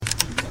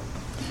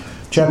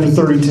chapter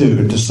 32.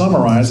 And to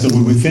summarize, because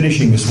we'll be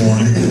finishing this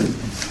morning,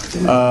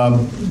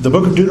 the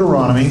book of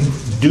Deuteronomy,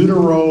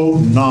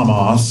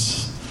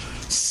 Deuteronomos,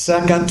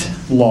 second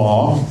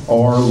law,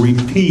 or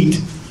repeat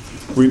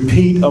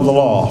of the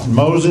law.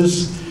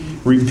 Moses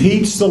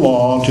repeats the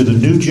law to the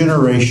new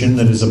generation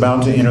that is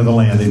about to enter the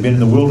land. They've been in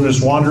the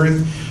wilderness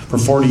wandering for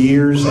 40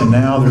 years, and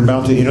now they're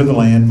about to enter the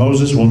land.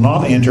 Moses will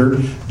not enter.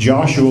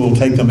 Joshua will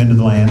take them into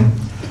the land.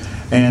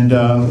 And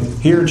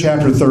here in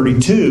chapter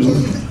 32,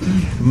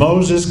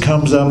 Moses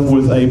comes up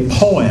with a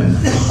poem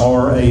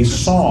or a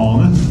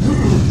song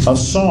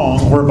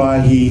whereby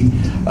he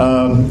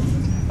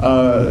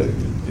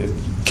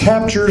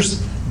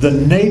captures the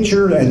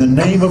nature and the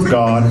name of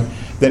God,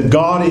 that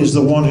God is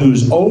the one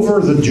who's over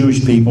the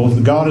Jewish people.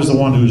 God is the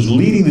one who's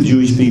leading the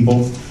Jewish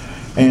people.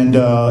 And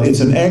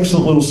it's an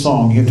excellent little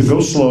song. You have to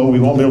go slow.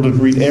 We won't be able to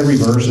read every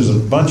verse. There's a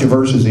bunch of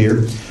verses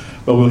here,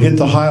 but we'll hit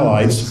the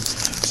highlights.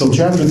 So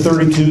chapter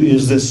 32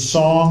 is this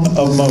song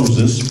of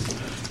Moses.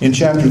 In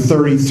chapter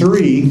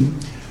 33,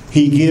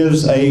 he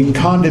gives a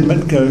commendation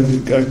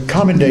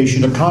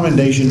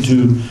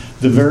to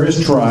the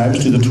various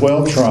tribes, to the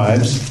 12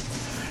 tribes.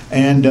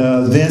 And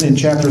then in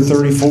chapter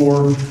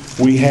 34,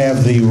 we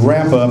have the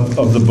wrap-up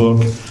of the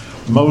book,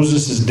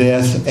 Moses'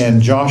 death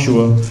and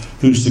Joshua,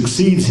 who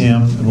succeeds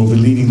him and will be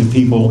leading the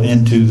people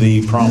into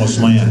the promised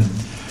land.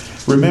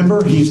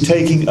 Remember, he's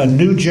taking a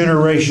new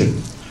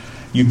generation.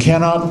 You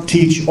cannot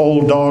teach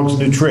old dogs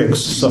new tricks.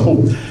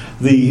 So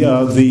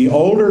the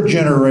older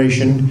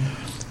generation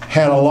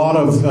had a lot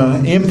of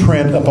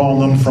imprint upon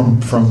them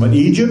from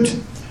Egypt,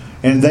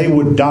 and they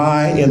would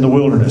die in the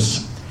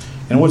wilderness.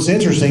 And what's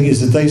interesting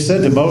is that they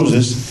said to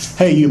Moses,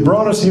 hey, you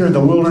brought us here in the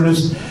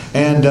wilderness,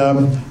 and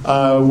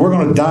we're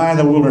going to die in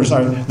the wilderness.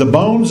 The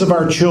bones of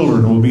our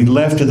children will be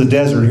left in the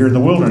desert here in the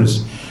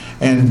wilderness.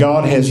 And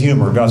God has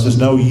humor. God says,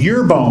 no,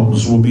 your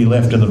bones will be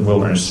left in the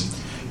wilderness.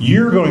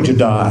 You're going to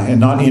die and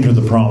not enter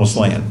the promised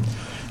land.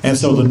 And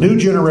so the new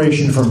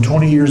generation from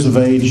 20 years of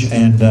age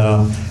and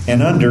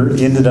under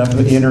ended up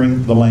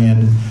entering the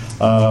land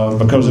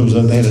because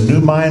they had a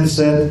new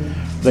mindset.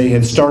 They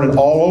had started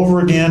all over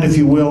again, if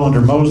you will,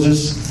 under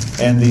Moses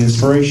and the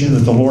inspiration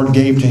that the Lord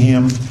gave to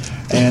him.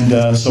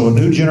 And so a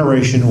new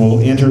generation will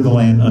enter the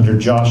land under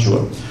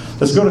Joshua.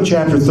 Let's go to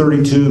chapter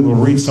 32. We'll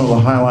read some of the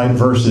highlight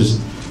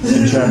verses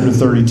in chapter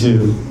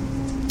 32.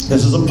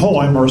 This is a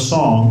poem or a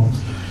song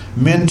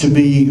meant to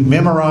be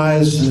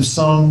memorized and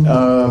sung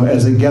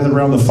as they gather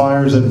around the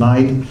fires at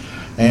night.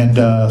 And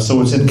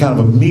so it's in kind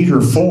of a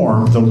meter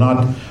form, though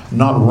not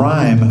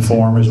rhyme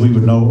form as we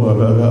would know of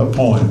a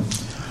poem.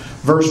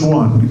 Verse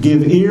 1,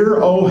 give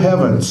ear, O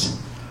heavens,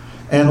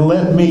 and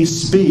let me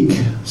speak,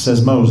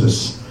 says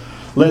Moses.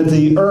 Let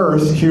the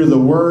earth hear the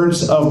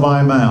words of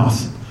my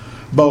mouth.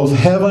 Both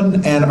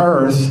heaven and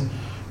earth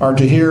are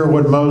to hear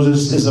what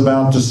Moses is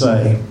about to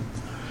say.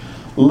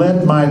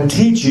 Let my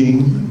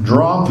teaching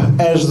drop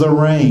as the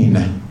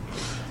rain,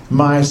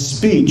 my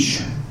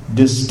speech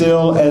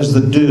distill as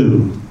the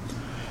dew,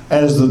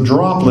 as the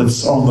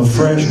droplets on the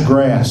fresh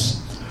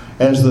grass,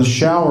 as the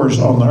showers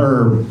on the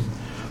herb.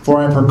 For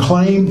I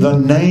proclaim the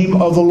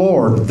name of the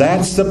Lord.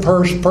 That's the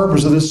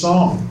purpose of this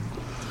song.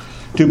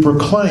 To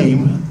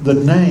proclaim the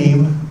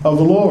name of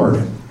the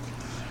Lord.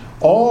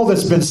 All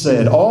that's been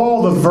said,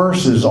 all the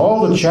verses,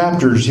 all the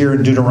chapters here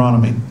in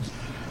Deuteronomy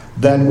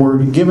that were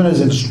given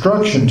as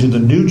instruction to the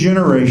new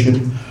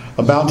generation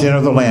about to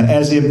enter the land,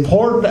 as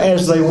important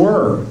as they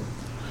were,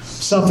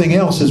 something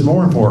else is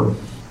more important.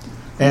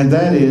 And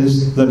that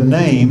is the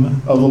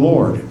name of the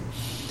Lord.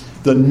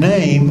 The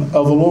name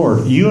of the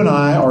Lord. You and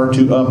I are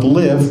to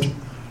uplift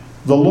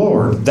the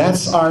Lord.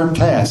 That's our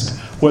task.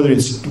 Whether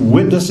it's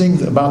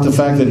witnessing about the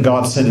fact that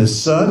God sent His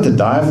Son to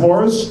die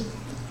for us,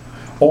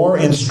 or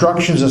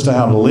instructions as to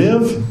how to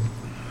live,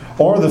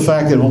 or the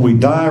fact that when we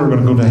die we're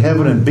going to go to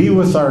heaven and be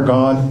with our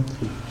God.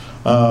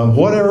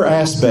 Whatever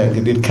aspect,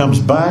 it comes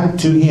back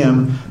to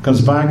Him,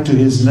 comes back to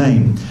His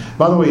name.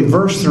 By the way, in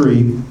verse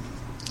 3,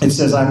 it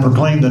says, I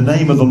proclaim the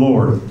name of the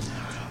Lord.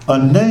 A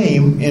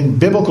name in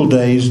biblical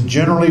days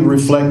generally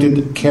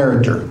reflected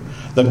character,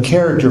 the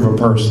character of a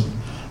person.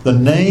 The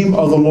name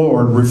of the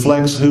Lord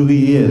reflects who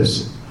He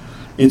is.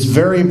 It's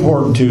very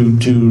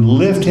important to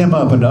lift Him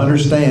up and to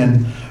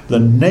understand the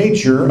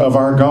nature of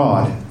our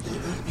God.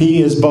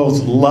 He is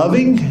both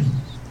loving,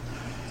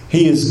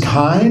 He is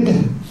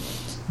kind,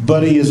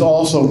 but He is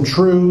also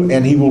true,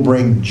 and He will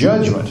bring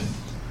judgment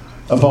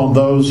upon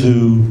those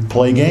who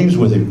play games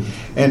with Him.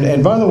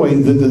 And by the way,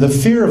 the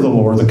fear of the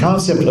Lord, the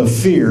concept of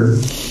fear,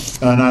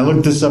 and I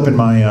looked this up in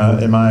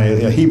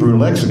my Hebrew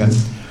lexicon.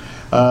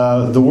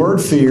 The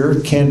word fear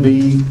can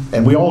be,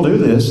 and we all do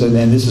this, and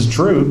this is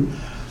true,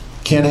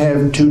 can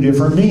have two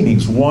different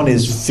meanings. One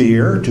is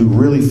fear, to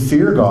really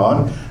fear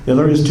God. The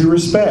other is to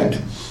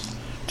respect,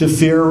 to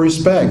fear or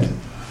respect.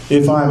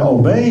 If I'm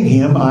obeying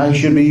Him, I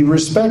should be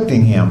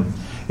respecting Him.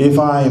 If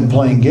I am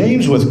playing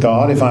games with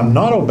God, if I'm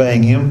not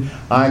obeying Him,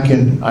 I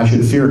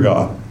should fear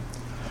God.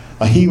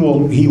 He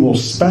will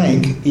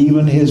spank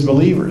even His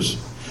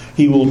believers.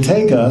 He will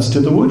take us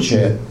to the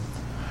woodshed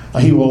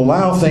He will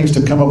allow things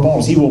to come upon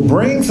us. He will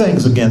bring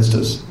things against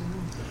us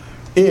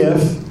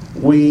if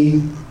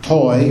we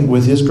toy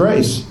with His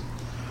grace.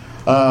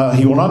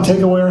 He will not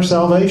take away our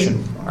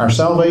salvation. Our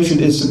salvation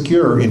is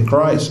secure in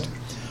Christ.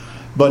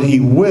 But He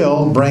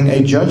will bring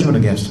a judgment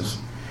against us.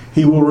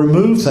 He will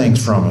remove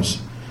things from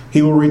us.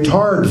 He will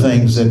retard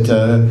things that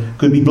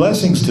could be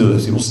blessings to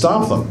us. He will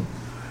stop them.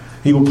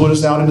 He will put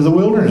us out into the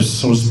wilderness,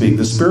 so to speak,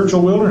 the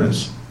spiritual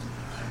wilderness,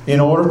 in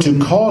order to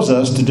cause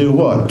us to do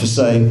what? To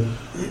say,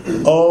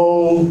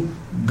 "Oh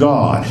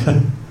God,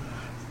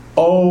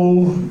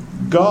 oh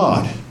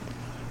God,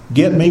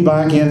 get me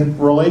back in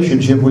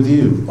relationship with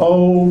you.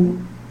 Oh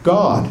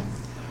God."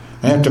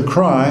 I have to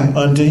cry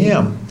unto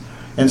Him.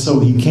 And so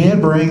He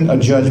can bring a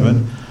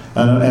judgment,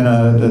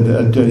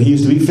 and He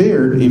is to be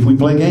feared if we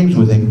play games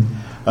with Him.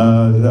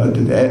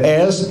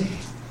 As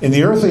in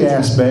the earthly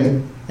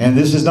aspect, and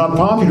this is not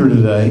popular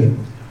today,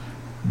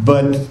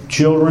 but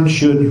children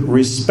should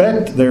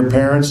respect their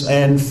parents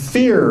and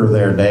fear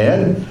their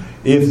dad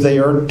if they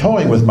are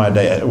toying with my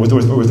dad, with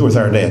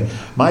our dad.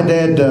 My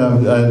dad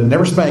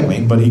never spanked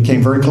me, but he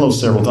came very close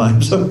several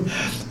times.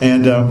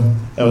 And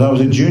I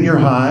was in junior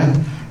high,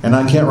 and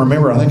I can't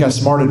remember. I think I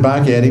smarted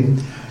back at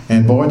him,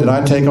 and boy, did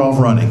I take off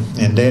running.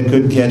 And Dad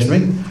couldn't catch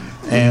me,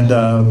 and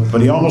but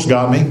he almost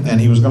got me,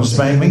 and he was going to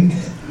spank me.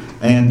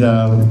 And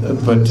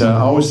but I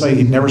always say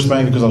he'd never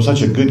spank me because I was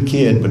such a good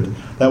kid, but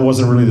that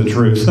wasn't really the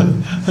truth.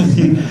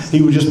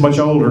 he was just much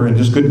older and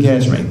just couldn't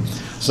catch me.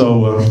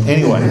 So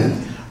anyway,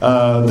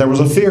 there was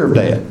a fear of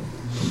Dad.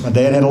 My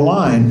dad had a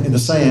line in the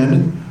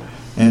sand,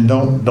 and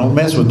don't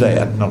mess with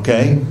Dad,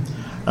 okay?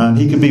 And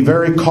he could be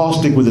very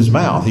caustic with his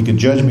mouth. He could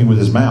judge me with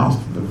his mouth,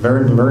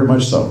 very, very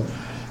much so.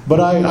 But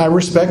I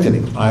respected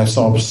him. I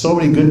saw so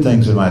many good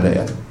things in my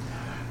dad.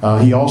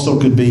 He also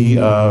could be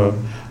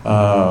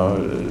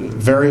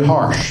very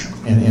harsh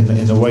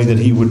in the way that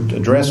he would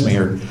address me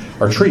or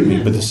treat me.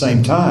 But at the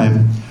same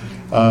time,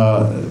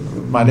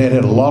 my dad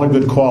had a lot of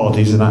good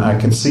qualities, and I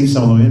could see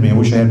some of them in me. I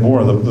wish I had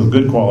more of the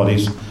good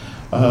qualities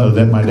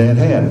that my dad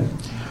had.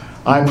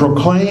 I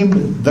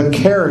proclaimed the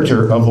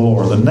character of the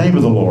Lord, the name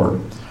of the Lord.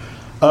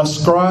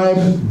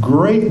 Ascribe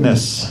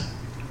greatness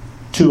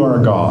to our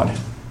God.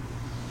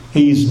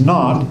 He's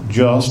not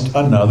just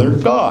another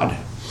God.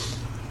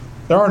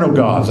 There are no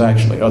gods,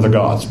 actually, other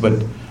gods.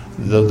 But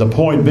the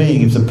point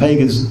being, if the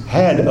pagans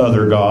had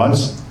other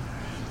gods,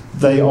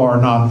 they are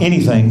not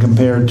anything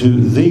compared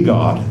to the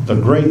God, the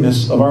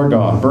greatness of our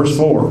God. Verse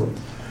 4.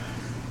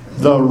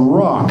 The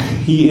rock.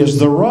 He is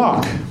the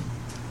rock.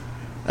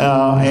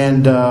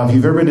 If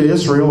you've ever been to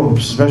Israel,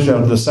 especially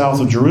out to the south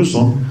of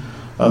Jerusalem,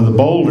 the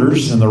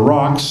boulders and the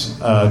rocks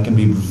can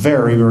be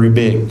very, very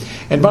big.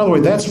 And by the way,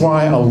 that's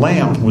why a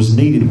lamp was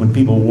needed when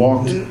people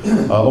walked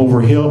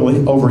over hill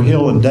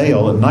and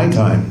dale at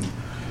nighttime,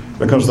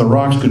 because the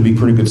rocks could be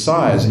pretty good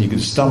size, and you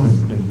could stump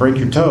and break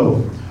your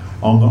toe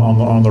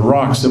on the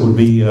rocks that would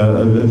be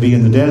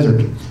in the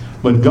desert.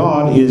 But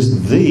God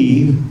is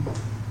the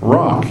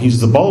rock. He's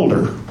the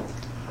boulder.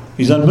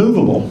 He's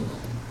unmovable.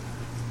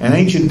 And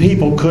ancient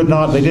people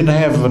they didn't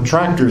have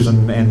tractors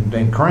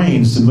and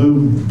cranes to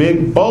move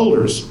big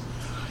boulders.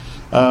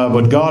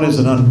 But God is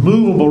an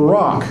unmovable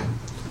rock.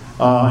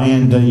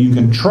 And you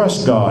can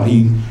trust God.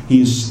 He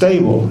is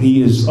stable.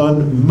 He is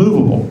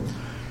unmovable.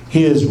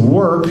 His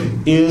work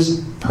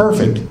is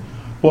perfect.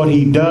 What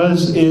He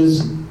does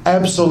is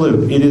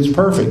absolute. It is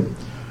perfect.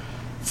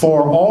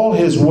 For all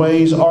His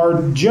ways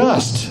are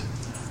just.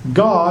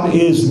 God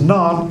is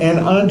not an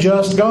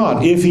unjust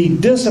God. If He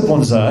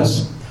disciplines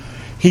us,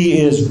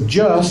 He is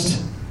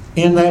just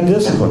in that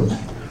discipline.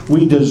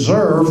 We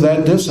deserve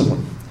that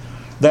discipline.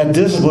 That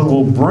discipline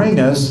will bring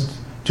us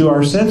to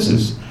our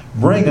senses,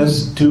 bring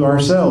us to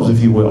ourselves,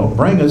 if you will,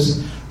 bring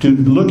us to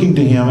looking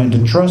to Him and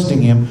to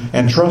trusting Him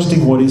and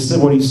trusting what He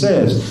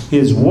says.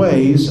 His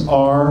ways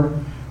are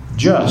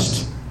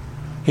just.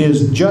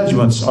 His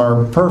judgments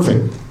are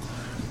perfect.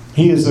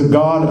 He is the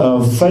God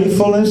of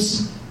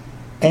faithfulness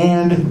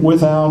and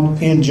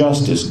without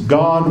injustice.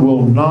 God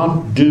will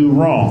not do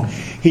wrong.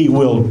 He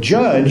will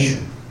judge.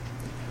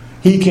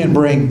 He can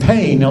bring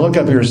pain. Now look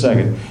up here a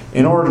second.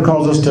 In order to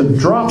cause us to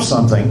drop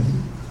something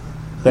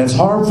that's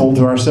harmful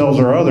to ourselves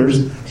or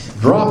others,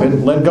 drop it,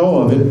 let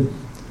go of it.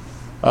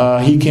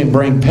 He can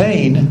bring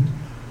pain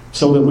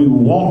so that we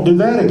won't do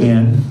that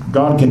again.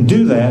 God can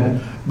do that.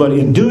 But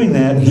in doing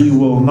that, He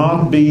will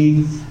not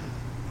be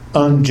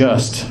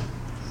unjust.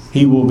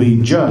 He will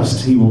be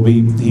just.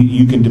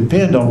 You can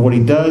depend on what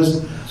He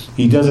does.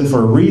 He does it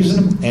for a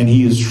reason, and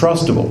He is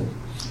trustable.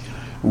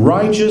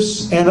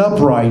 Righteous and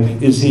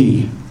upright is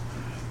He.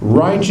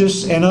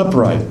 Righteous and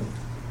upright.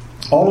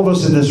 All of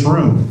us in this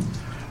room,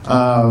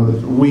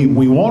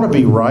 we want to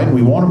be right,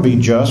 we want to be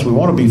just, we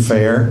want to be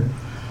fair,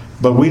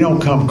 but we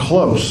don't come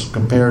close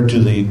compared to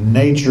the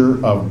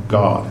nature of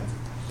God.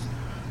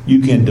 You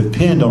can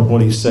depend on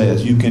what He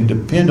says. You can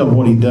depend on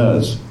what He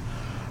does.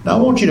 Now, I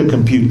want you to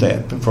compute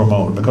that for a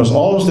moment, because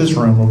all of this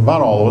room,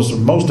 about all of us,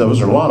 most of us,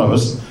 or a lot of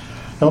us,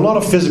 have a lot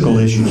of physical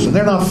issues, and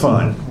they're not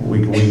fun.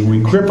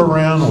 We crip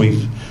around,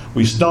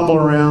 we stumble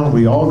around,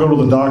 we all go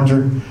to the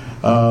doctor,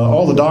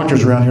 All the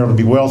doctors around here ought to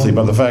be wealthy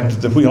by the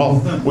fact that we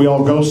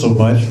all go so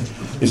much.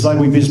 It's like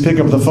we just pick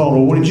up the phone.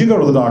 Well, when did you go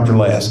to the doctor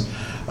last?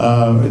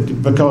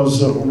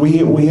 Because we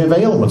have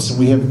ailments, and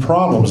we have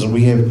problems, and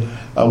we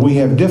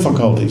have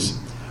difficulties.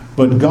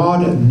 But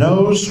God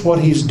knows what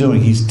He's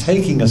doing. He's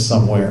taking us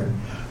somewhere.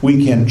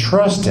 We can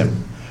trust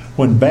Him.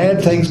 When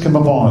bad things come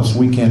upon us,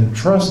 we can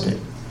trust Him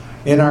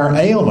in our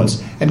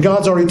ailments. And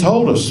God's already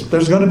told us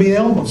there's going to be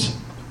ailments.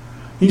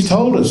 He's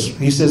told us.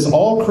 He says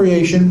all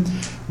creation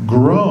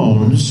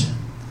groans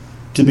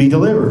to be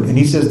delivered. And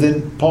he says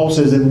that Paul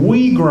says that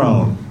we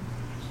groan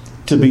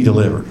to be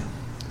delivered.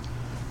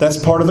 That's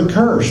part of the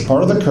curse.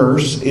 Part of the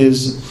curse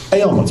is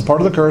ailments. Part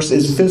of the curse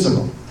is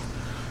physical.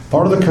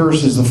 Part of the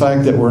curse is the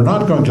fact that we're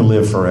not going to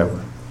live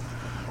forever.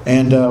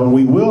 And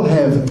we will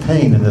have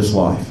pain in this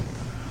life.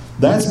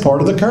 That's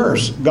part of the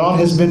curse. God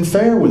has been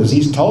fair with us.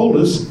 He's told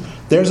us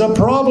there's a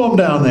problem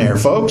down there,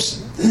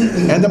 folks.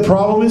 And the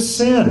problem is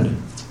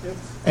sin.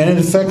 And it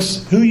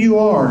affects who you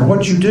are and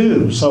what you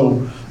do.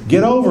 So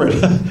get over it.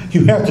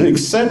 You have to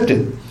accept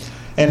it.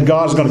 And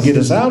God's going to get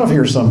us out of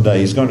here someday.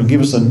 He's going to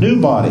give us a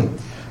new body.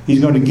 He's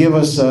going to give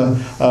us a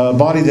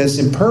body that's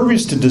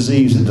impervious to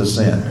disease and to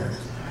sin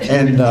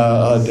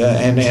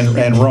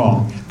and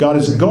wrong. God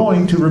is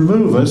going to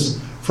remove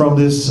us from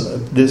this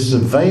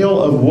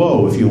veil of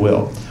woe, if you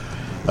will.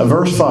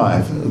 Verse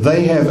 5,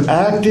 they have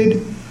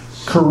acted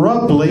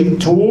corruptly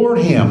toward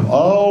Him.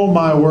 Oh,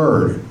 my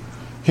word.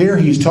 Here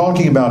he's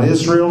talking about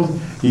Israel.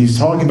 He's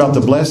talking about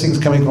the blessings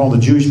coming upon the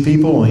Jewish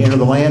people when they enter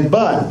the land,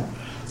 but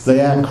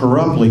they act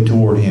corruptly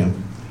toward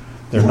Him.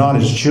 They're not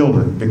His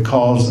children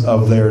because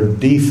of their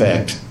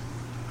defect.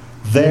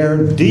 Their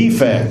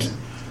defect.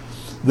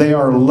 They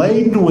are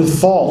laden with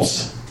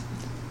faults,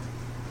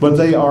 but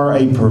they are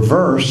a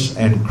perverse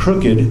and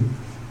crooked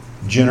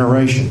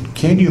generation.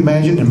 Can you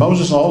imagine? And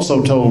Moses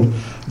also told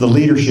the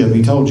leadership,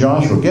 he told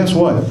Joshua, guess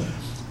what?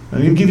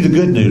 I'm going to give you the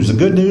good news. The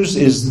good news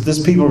is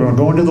this people are going to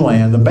go into the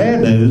land. The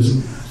bad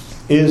news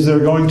is they're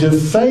going to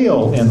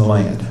fail in the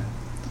land.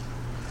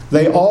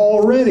 They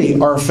already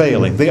are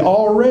failing. They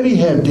already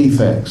have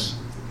defects.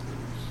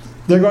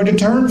 They're going to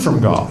turn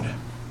from God.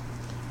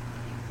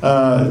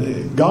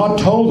 God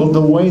told them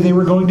the way they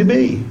were going to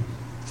be.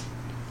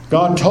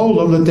 God told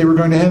them that they were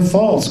going to have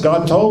faults.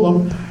 God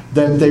told them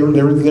that they were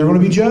going to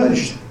be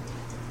judged.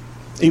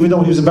 Even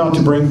though He was about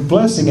to bring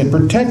blessing and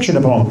protection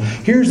upon them.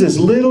 Here's this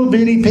little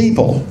bitty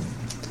people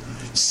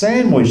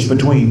sandwiched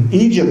between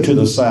Egypt to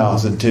the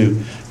south and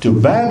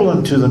to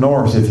Babylon to the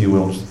north, if you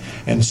will,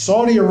 and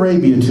Saudi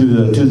Arabia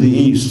to the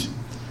east.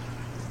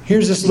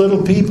 Here's this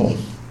little people.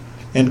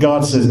 And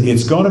God says,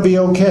 it's going to be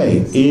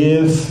okay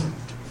if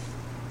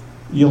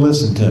you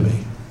listen to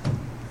me.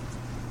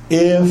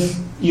 If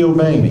you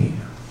obey me.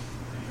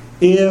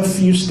 If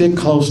you stick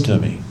close to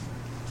me.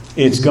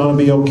 It's going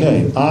to be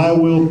okay. I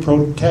will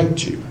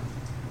protect you.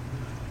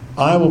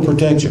 I will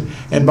protect you.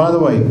 And by the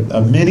way,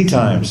 many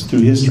times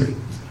through history,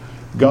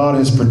 God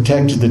has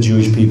protected the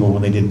Jewish people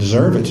when they didn't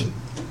deserve it.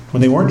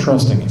 When they weren't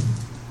trusting Him.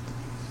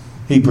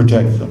 He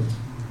protected them.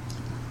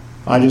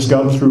 I just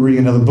got through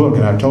reading another book,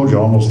 and I've told you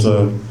almost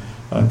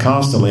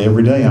constantly,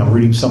 every day, I'm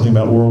reading something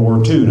about World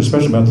War II, and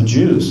especially about the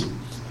Jews.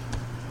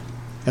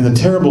 And the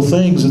terrible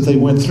things that they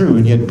went through,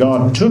 and yet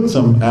God took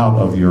them out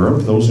of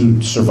Europe, those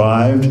who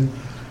survived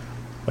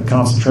the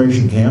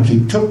concentration camps.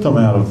 He took them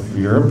out of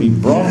Europe. He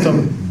brought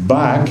them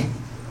back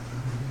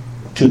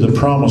to the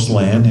promised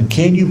land. And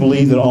can you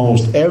believe that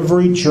almost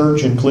every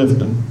church in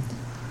Clifton,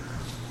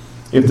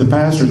 if the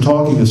pastor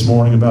talking this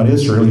morning about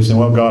Israel, he's saying,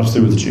 well, God's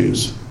through with the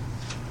Jews.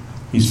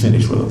 He's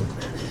finished with them.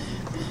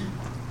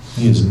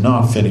 He is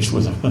not finished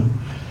with them.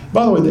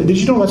 By the way, did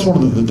you know that's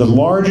one of the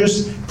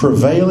largest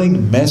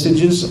prevailing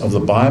messages of the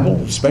Bible,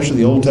 especially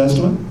the Old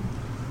Testament?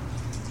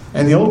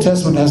 And the Old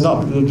Testament has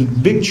not,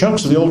 big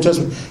chunks of the Old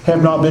Testament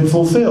have not been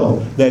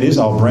fulfilled. That is,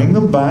 I'll bring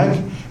them back,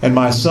 and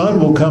my Son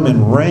will come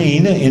and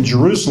reign in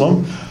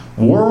Jerusalem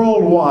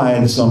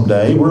worldwide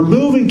someday. We're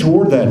moving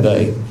toward that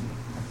day.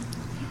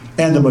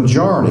 And the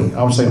majority,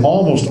 I would say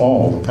almost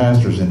all the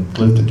pastors in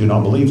Clifton do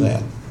not believe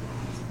that.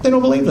 They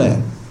don't believe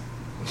that.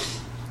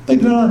 They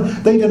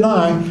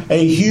deny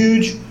a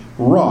huge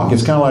rock.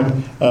 It's kind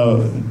of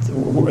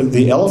like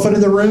the elephant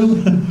in the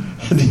room.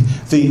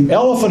 The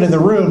elephant in the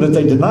room that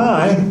they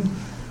deny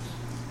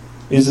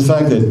is the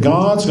fact that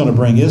God's going to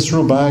bring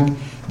Israel back.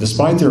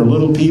 Despite their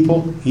little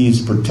people,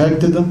 He's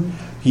protected them.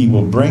 He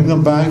will bring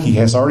them back. He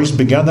has already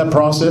begun that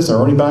process. They're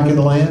already back in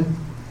the land.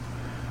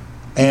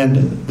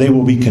 And they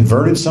will be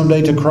converted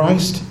someday to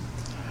Christ.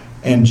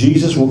 And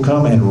Jesus will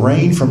come and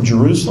reign from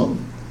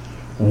Jerusalem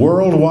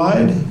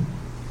worldwide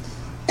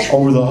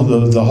over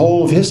the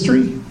whole of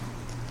history.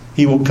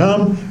 He will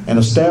come and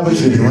establish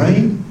His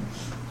reign.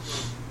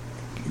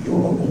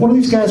 What are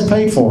these guys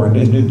paid for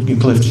in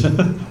Clifton?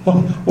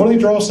 What do they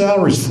draw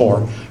salaries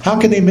for? How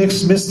can they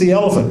miss the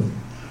elephant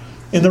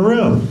in the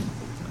room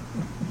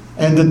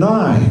and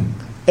deny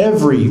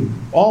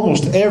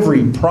almost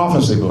every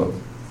prophecy book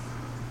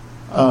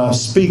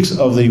speaks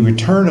of the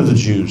return of the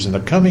Jews and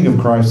the coming of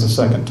Christ the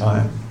second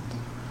time.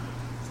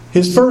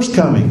 His first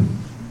coming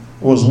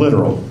was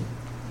literal.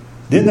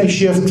 Then they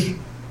shift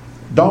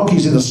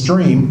donkeys in the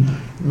stream,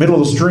 middle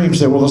of the stream,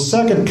 say, well, the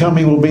second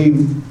coming will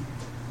be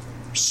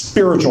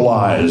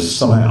spiritualized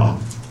somehow,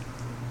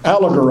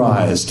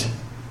 allegorized.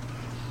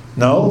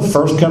 No,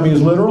 first coming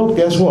is literal.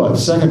 Guess what?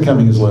 Second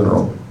coming is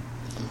literal.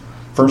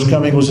 First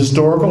coming was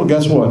historical.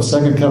 Guess what?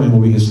 Second coming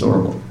will be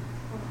historical.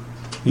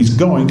 He's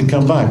going to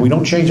come back. We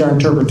don't change our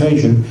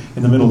interpretation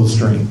in the middle of the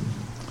stream.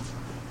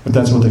 But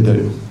that's what they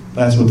do.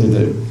 That's what they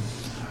do.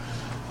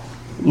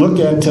 Look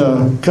at,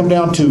 come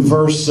down to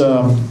verse,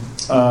 go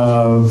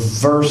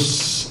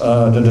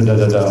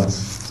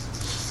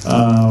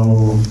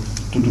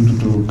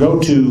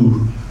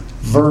to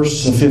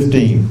verse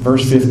 15.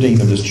 Verse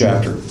 15 of this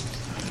chapter.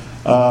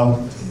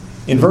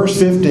 In verse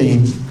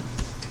 15,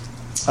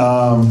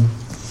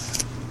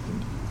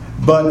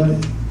 but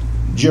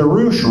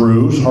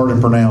Jerushru, hard to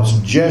pronounce,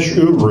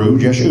 Jeshuru,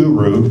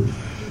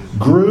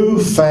 grew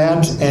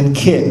fat and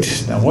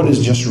kicked. Now, what is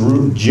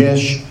Jeshuru?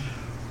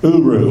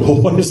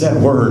 What is that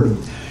word?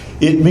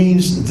 It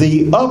means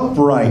the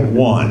upright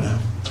one,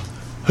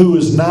 who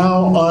is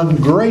now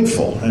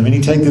ungrateful. I mean,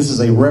 you take this as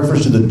a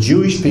reference to the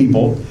Jewish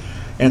people,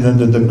 and then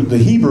the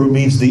Hebrew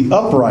means the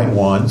upright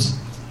ones,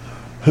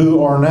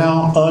 who are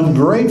now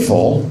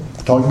ungrateful.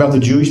 Talking about the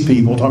Jewish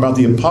people, talking about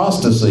the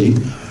apostasy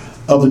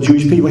of the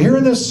Jewish people. Here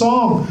in this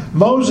song,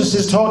 Moses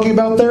is talking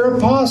about their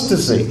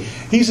apostasy.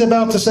 He's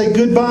about to say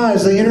goodbye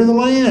as they enter the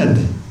land.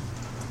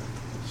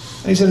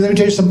 And he said, let me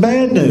tell you some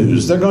bad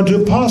news. They're going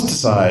to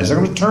apostatize. They're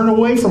going to turn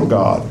away from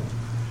God.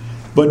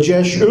 But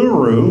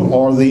Jeshuru,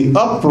 or the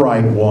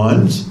upright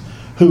ones,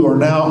 who are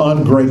now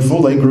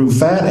ungrateful, they grew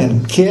fat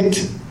and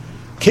kicked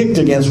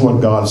against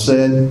what God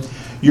said.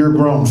 You're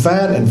grown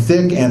fat and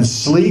thick and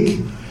sleek.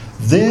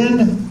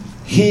 Then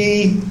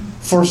he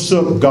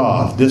forsook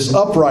God. This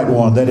upright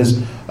one, that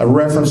is a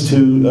reference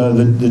to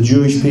the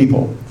Jewish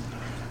people.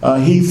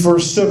 He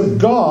forsook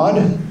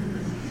God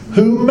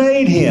who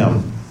made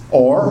him.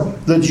 Or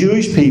the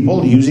Jewish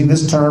people, using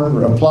this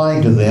term,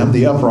 applying to them,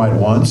 the upright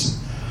ones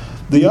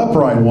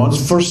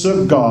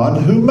forsook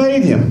God who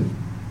made him.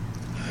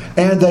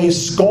 And they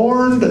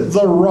scorned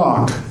the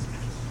rock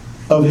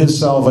of his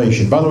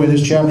salvation. By the way, in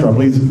this chapter, I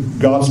believe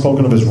God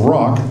spoken of as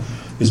rock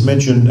is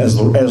mentioned as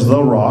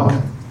the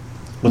rock,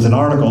 with an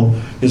article,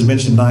 is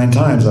mentioned 9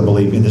 times, I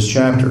believe, in this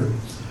chapter.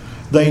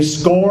 They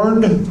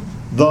scorned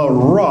the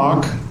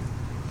rock,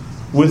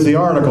 with the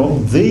article,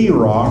 the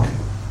rock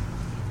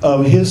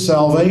of his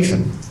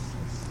salvation.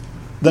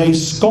 They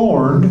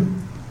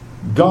scorned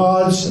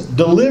God's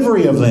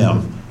delivery of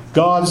them,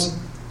 God's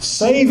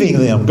saving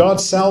them,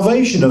 God's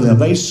salvation of them.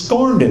 They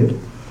scorned it.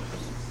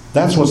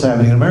 That's what's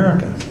happening in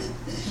America.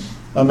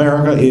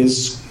 America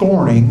is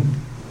scorning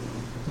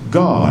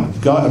God.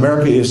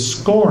 America is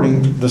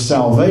scorning the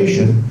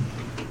salvation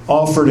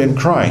offered in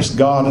Christ.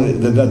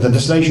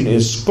 This nation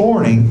is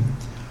scorning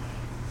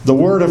the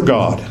Word of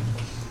God.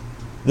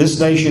 This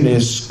nation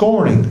is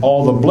scorning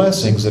all the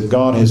blessings that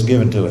God has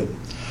given to it.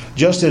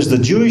 Just as the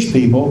Jewish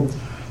people,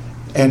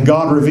 and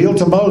God revealed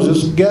to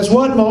Moses, guess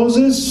what,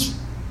 Moses?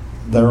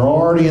 They're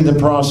already in the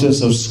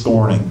process of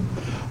scorning.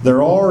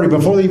 They're already,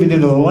 before they even get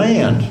into the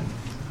land,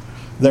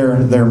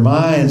 their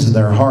minds and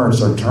their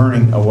hearts are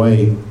turning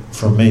away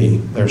from me.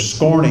 They're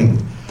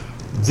scorning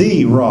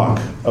the rock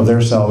of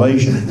their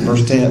salvation.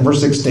 Verse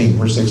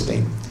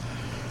 16.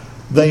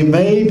 They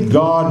made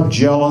God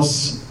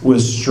jealous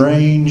with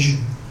strange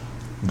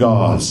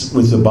gods.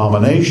 With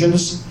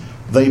abominations,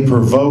 they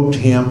provoked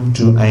him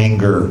to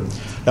anger.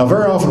 Now,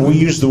 very often we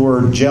use the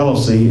word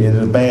jealousy in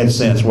a bad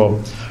sense.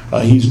 Well,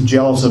 he's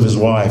jealous of his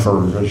wife,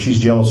 or she's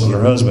jealous of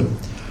her husband,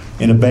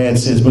 in a bad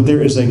sense. But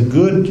there is a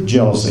good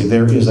jealousy.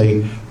 There is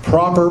a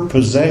proper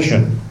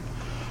possession,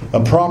 a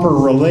proper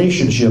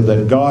relationship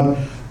that God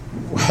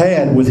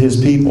had with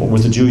his people,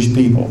 with the Jewish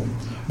people,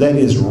 that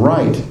is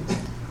right.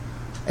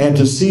 And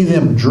to see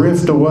them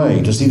drift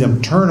away, to see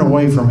them turn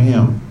away from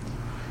him,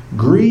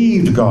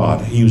 grieved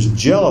God. He was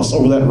jealous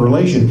over that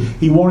relation.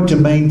 He wanted to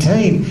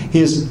maintain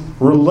his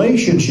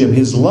relationship,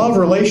 his love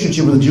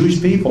relationship with the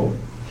Jewish people.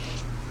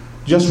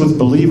 Just with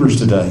believers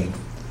today.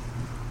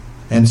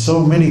 And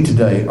so many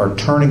today are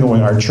turning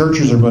away. Our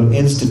churches are but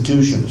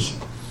institutions.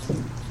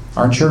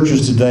 Our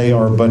churches today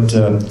are but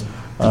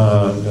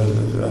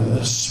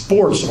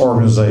sports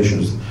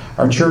organizations.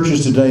 Our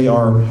churches today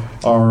are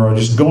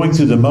just going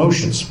through the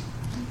motions.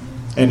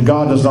 And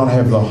God does not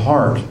have the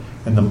heart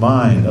and the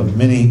mind of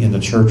many in the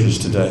churches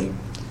today.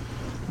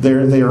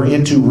 They are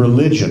into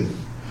religion.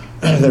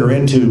 They're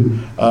into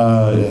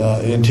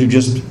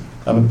just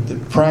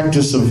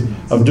practice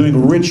of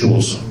doing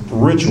rituals,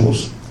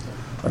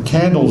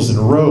 candles and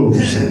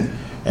robes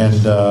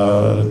and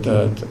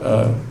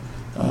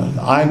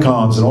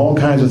icons and all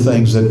kinds of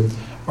things that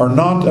are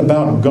not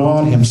about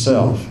God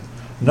himself,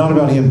 not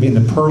about him in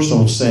the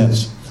personal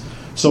sense.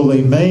 So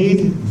they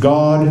made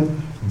God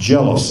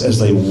jealous as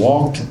they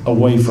walked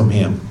away from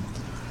him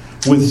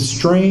with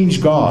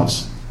strange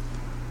gods,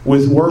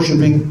 with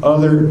worshiping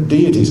other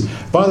deities.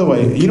 By the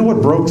way, you know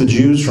what broke the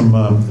Jews from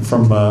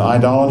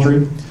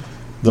idolatry?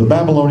 The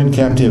Babylonian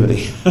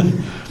captivity.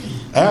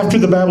 After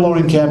the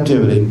Babylonian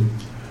captivity,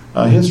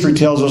 History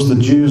tells us the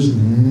Jews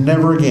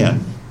never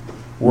again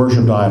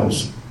worshipped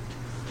idols.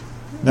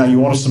 Now, you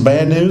want some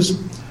bad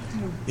news?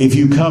 If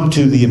you come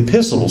to the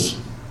epistles,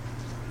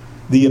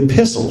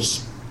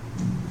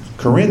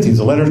 Corinthians,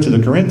 the letter to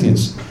the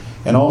Corinthians,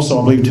 and also,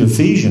 I believe, to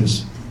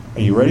Ephesians.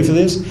 Are you ready for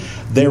this?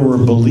 There were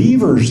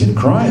believers in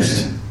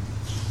Christ.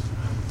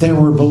 There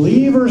were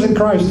believers in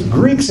Christ,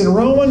 Greeks and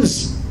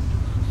Romans,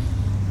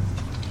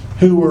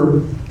 who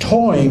were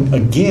toying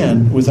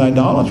again with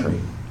idolatry.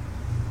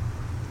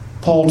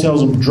 Paul tells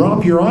them,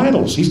 drop your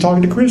idols. He's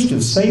talking to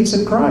Christians, saints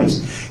in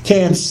Christ.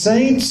 Can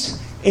saints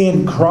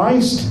in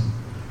Christ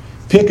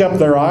pick up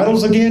their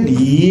idols again?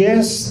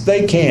 Yes,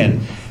 they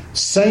can.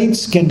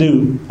 Saints can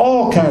do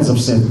all kinds of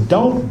sins.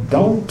 Don't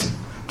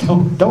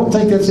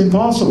think that's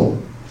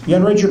impossible. You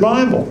haven't read your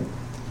Bible.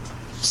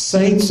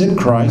 Saints in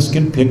Christ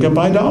can pick up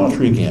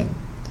idolatry again.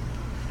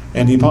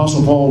 And the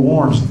Apostle Paul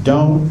warns,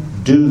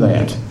 don't do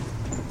that.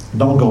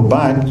 Don't go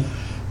back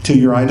to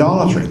your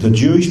idolatry. The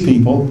Jewish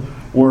people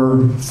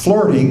were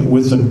flirting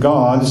with the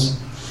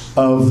gods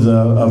of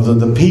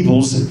the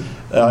peoples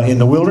in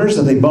the wilderness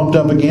that they bumped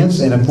up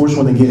against. And of course,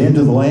 when they get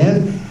into the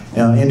land,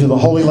 into the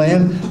Holy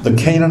Land, the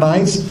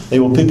Canaanites, they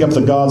will pick up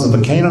the gods of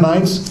the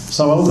Canaanites.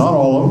 Some of them, not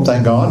all of them,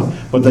 thank God,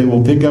 but they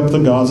will pick up the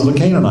gods of the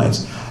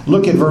Canaanites.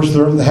 Look at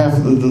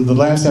the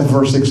last half of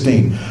verse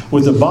 16.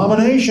 With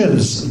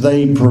abominations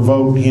they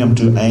provoked him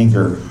to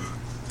anger.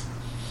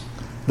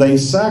 They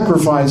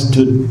sacrificed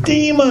to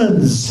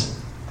demons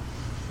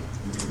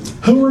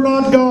who were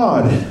not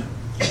God,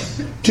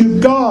 to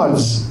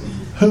gods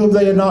whom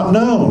they had not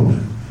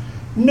known,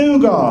 new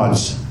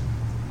gods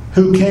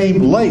who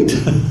came late.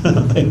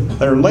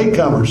 They're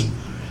latecomers,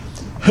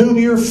 whom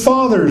your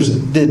fathers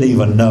didn't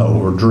even know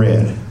or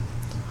dread.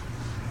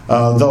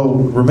 Though,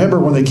 remember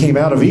when they came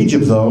out of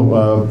Egypt,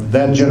 though,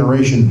 that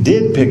generation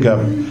did pick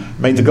up,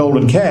 made the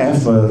golden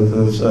calf,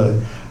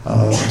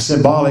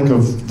 symbolic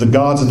of the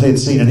gods that they had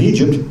seen in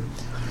Egypt.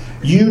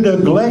 You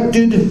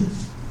neglected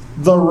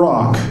the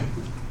rock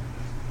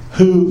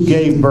who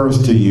gave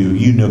birth to you.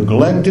 You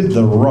neglected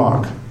the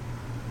rock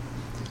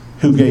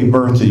who gave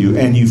birth to you,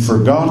 and you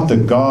forgot the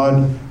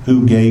God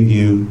who gave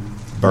you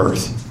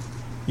birth.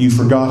 You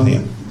forgot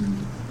him.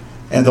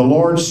 And the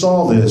Lord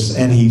saw this,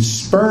 and he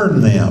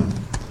spurned them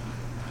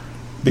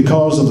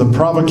because of the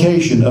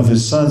provocation of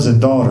his sons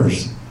and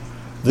daughters.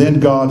 Then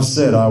God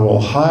said, I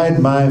will hide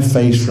my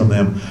face from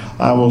them.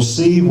 I will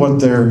see what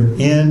their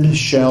end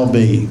shall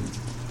be.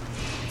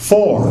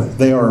 For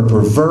they are a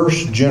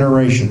perverse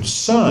generation,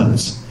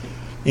 sons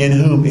in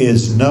whom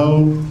is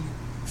no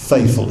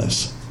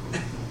faithfulness.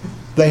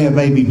 They have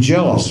made me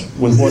jealous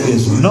with what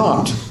is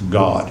not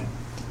God.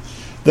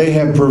 They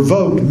have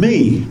provoked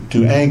me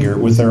to anger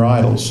with their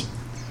idols.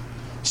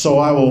 So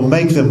I will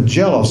make them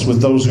jealous with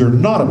those who are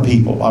not a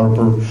people. I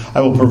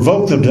will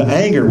provoke them to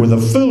anger with a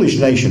foolish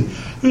nation.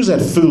 Who's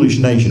that foolish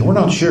nation? We're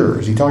not sure.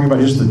 Is he talking about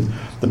just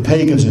the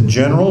pagans in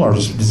general, or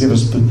does he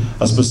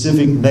have a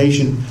specific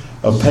nation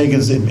of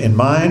pagans in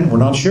mind? We're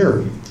not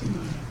sure.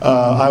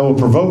 I will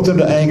provoke them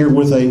to anger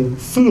with a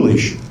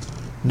foolish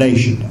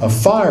nation. A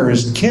fire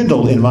is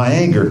kindled in my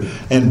anger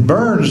and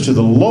burns to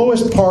the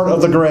lowest part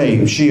of the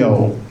grave,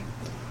 Sheol,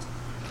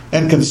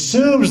 and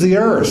consumes the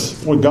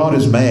earth. Well, God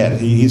is mad.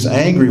 He's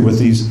angry with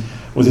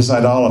this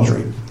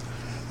idolatry,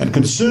 and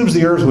consumes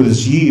the earth with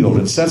its yield,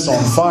 and sets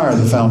on fire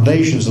the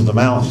foundations of the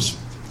mountains.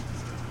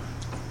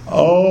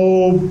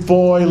 Oh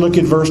boy, look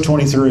at verse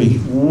 23.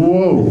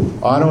 Whoa,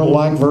 I don't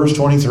like verse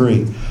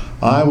 23.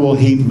 I will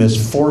heap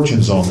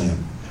misfortunes on them.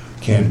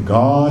 Can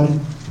God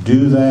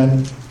do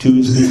that to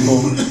his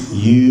people?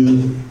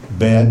 You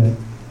bet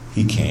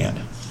he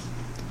can.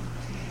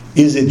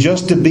 Is it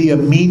just to be a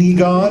meanie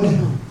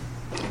God?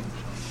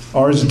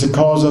 Or is it to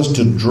cause us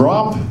to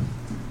drop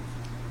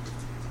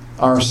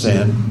our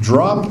sin,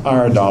 drop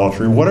our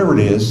idolatry, whatever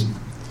it is,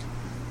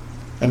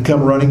 and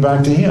come running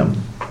back to him?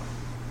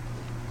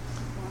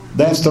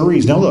 That's the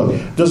reason. Now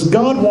look, does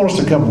God want us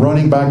to come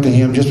running back to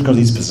him just because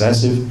he's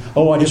possessive?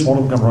 Oh, I just want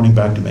him to come running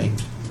back to me.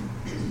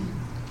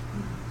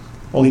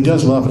 Well, he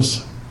does love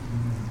us.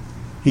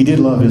 He did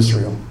love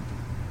Israel.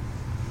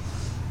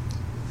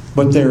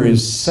 But there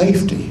is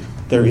safety.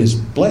 There is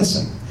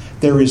blessing.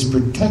 There is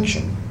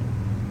protection.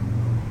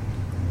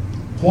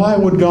 Why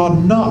would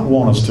God not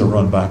want us to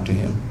run back to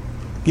him?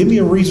 Give me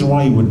a reason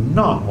why he would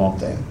not want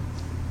that.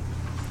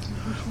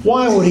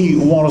 Why would he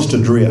want us to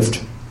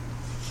drift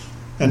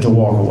and to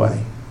walk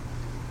away?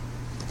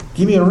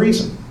 Give me a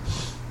reason.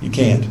 You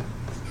can't.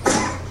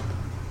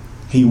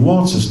 He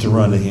wants us to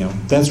run to him.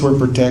 That's where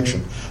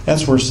protection,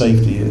 that's where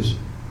safety is.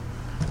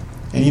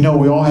 And you know,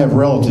 we all have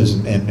relatives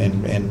and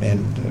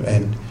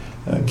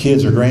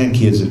kids or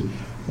grandkids that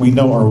we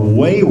know are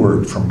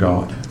wayward from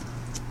God.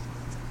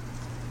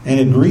 And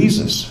it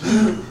grieves us.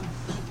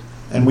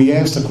 And we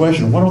ask the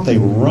question, why don't they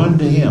run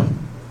to him?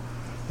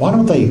 Why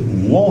don't they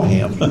want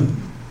him?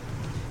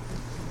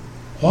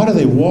 Why do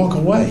they walk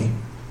away?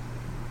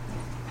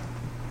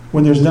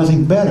 When there's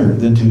nothing better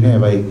than to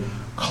have a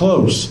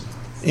close,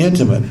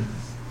 intimate,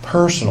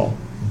 personal,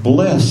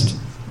 blessed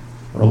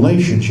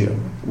relationship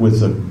with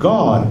the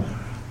God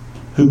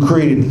who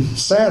created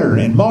Saturn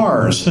and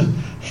Mars and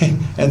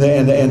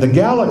the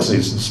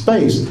galaxies and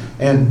space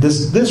and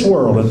this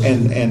world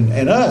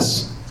and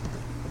us.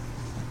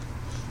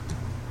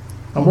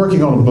 I'm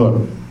working on a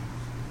book.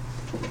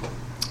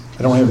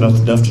 I don't have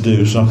enough to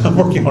do, so I'm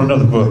working on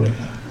another book.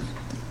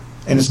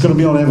 And it's going to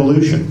be on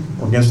evolution,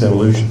 or against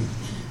evolution.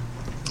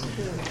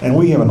 And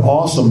we have an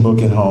awesome book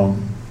at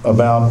home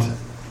about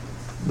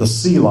the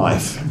sea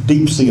life,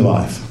 deep sea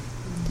life.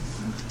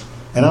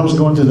 And I was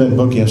going through that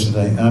book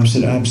yesterday, and I'm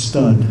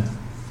stunned.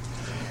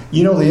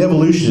 You know, the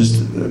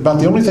evolutionists, about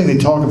the only thing they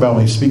talk about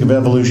when they speak of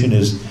evolution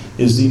is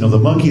the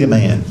monkey to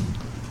man.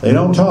 They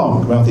don't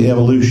talk about the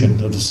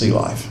evolution of the sea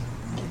life.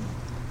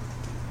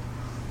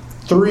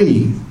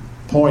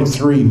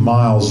 3.3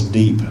 miles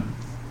deep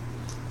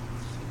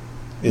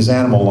is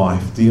animal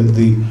life. The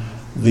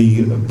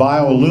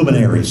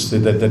bioluminaries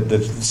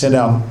that send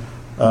out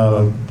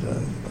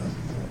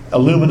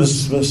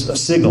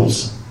luminous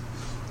signals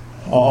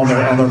on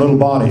their little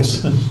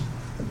bodies.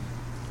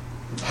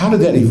 How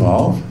did that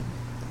evolve?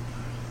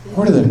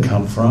 Where did that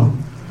come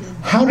from?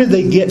 How did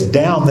they get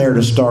down there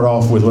to start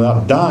off with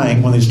without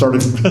dying when they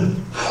started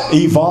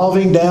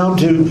evolving down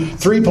to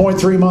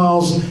 3.3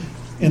 miles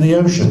in the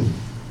ocean?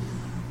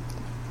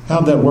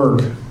 How'd that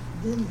work?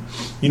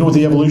 You know what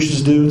the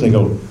evolutionists do? They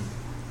go,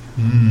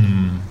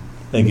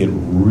 They get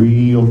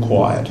real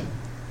quiet.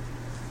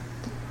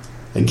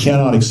 They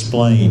cannot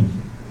explain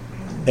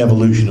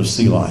evolution of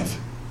sea life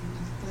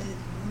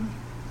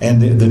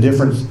and the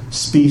different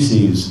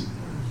species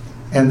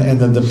and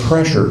the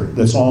pressure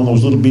that's on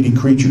those little bitty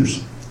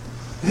creatures.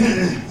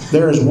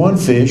 There is one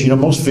fish,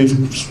 most fish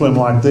swim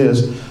like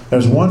this.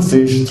 There's one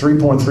fish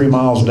 3.3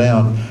 miles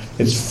down.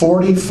 It's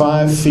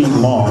 45 feet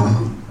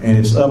long and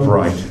it's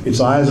upright. Its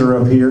eyes are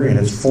up here and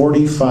it's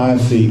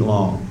 45 feet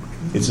long.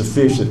 It's a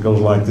fish that goes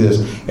like this.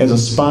 It has a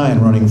spine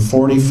running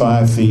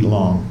 45 feet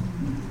long.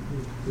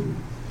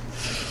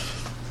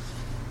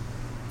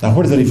 Now,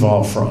 where did that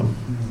evolve from?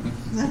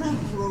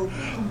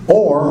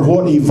 Or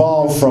what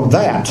evolved from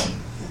that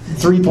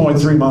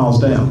 3.3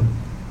 miles down?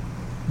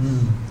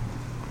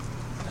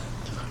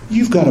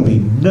 You've got to be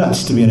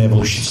nuts to be an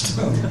evolutionist.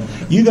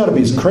 You've got to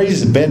be as crazy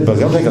as a bed bug.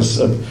 They'll take a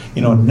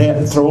net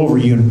and throw over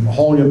you and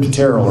haul you up to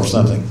Terrell or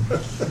something.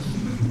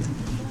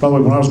 By the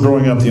way, when I was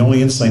growing up, the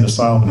only insane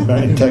asylum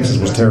in Texas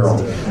was Terrell.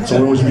 So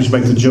we always used to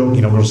make the joke,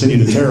 we're going to send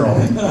you to Terrell.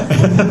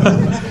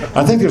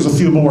 I think there's a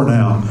few more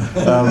now.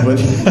 But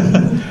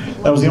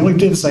that was the only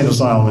insane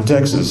asylum in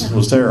Texas,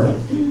 was Terrell.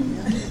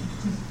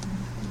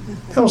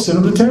 Hell, send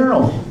him to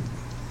Terrell.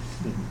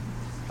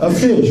 A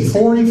fish,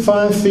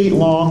 45 feet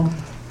long,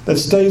 that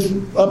stays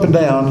up and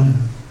down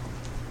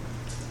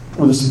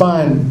with a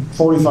spine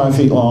 45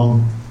 feet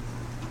long.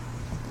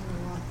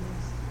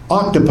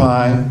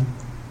 Octopi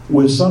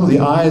with some of the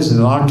eyes in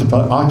an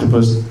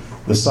octopus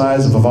the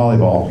size of a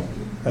volleyball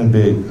and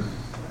big.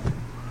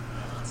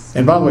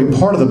 And by the way,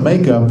 part of the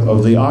makeup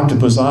of the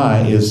octopus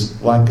eye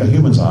is like a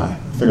human's eye.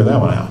 Figure that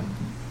one out.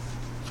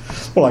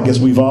 Well, I guess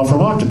we evolved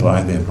from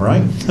octopi then,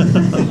 right?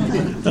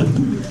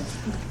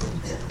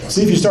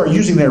 See, if you start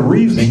using that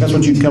reasoning, that's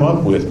what you'd come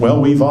up with. Well,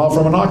 we evolved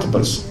from an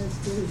octopus.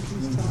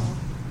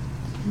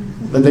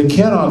 That they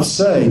cannot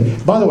say.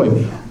 By the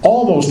way,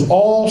 almost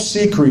all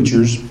sea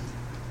creatures,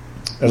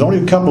 there's only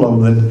a couple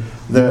of them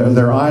that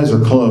their eyes are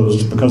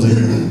closed because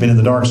they've been in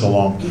the dark so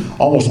long.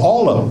 Almost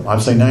all of them,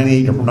 I'd say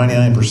 98 or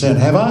 99%,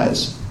 have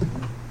eyes.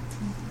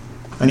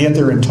 And yet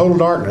they're in total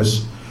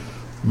darkness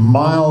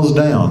miles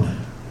down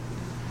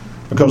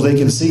because they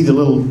can see the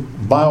little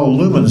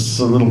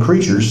bioluminescent little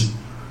creatures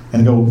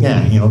and go,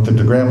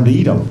 to grab them to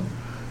eat them.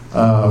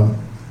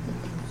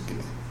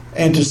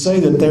 And to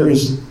say that there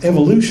is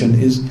evolution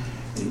is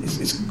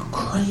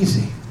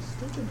crazy.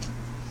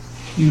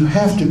 You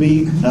have to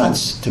be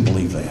nuts to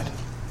believe that.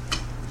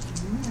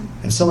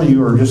 And some of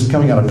you are just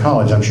coming out of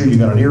college. I'm sure you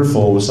got an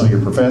earful with some of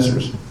your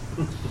professors.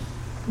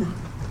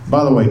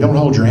 By the way, don't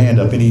hold your hand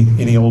up.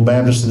 Any old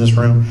Baptists in this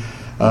room?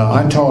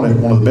 I taught at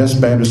one of the best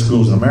Baptist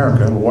schools in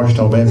America,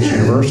 Washington Baptist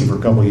University, for a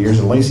couple of years,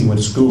 and Lacey went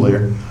to school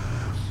there.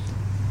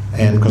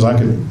 And because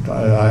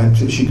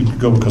she could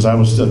go because I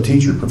was a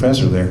teacher,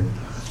 professor there.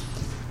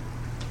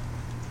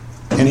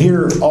 And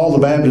here, all the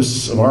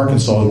Baptists of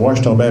Arkansas at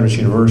Washington Baptist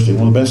University,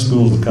 one of the best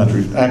schools in the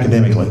country,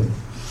 academically.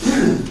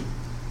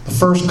 The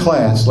first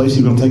class, Lacey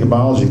was going to take a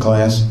biology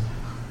class.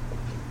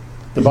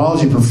 The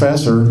biology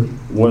professor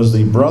was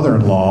the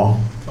brother-in-law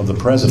of the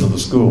president of the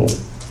school.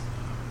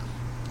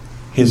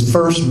 His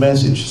first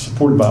message,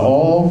 supported by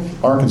all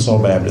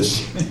Arkansas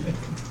Baptists,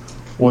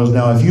 was,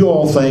 now, if you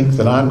all think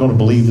that I'm going to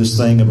believe this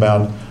thing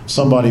about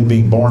somebody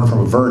being born from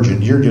a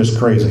virgin, you're just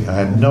crazy. I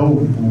had no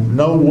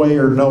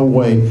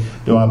way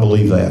do I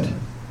believe that.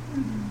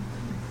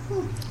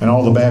 And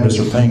all the Baptists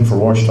are paying for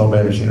Washington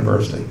Baptist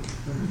University.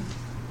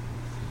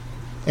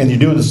 And you're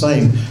doing the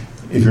same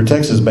if you're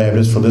Texas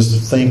Baptist for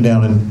this thing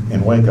down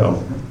in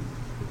Waco.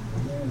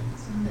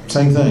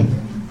 Same thing.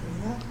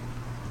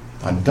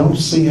 I don't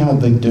see how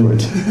they do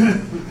it.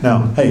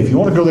 Now, hey, if you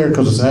want to go there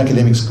because it's an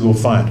academic school,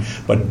 fine.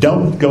 But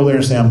don't go there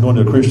and say, I'm going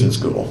to a Christian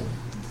school.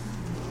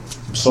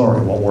 I'm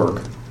sorry, it won't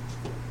work.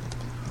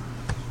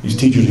 These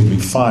teachers need to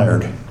be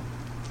fired.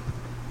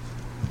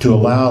 To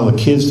allow the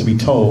kids to be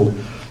told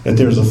that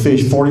there's a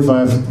fish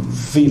 45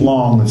 feet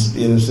long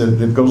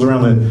that goes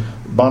around the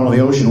bottom of the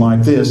ocean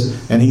like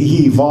this, and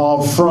he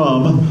evolved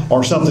from,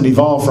 or something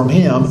evolved from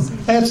him,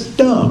 that's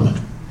dumb.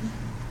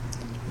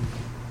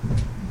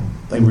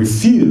 They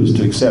refuse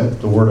to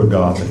accept the Word of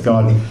God, that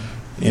God,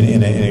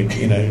 in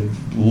a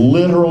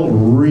literal,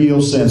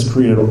 real sense,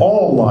 created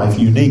all life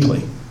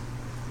uniquely.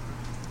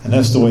 And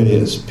that's the way it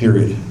is,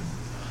 period.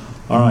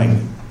 All right,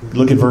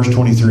 look at verse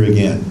 23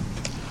 again.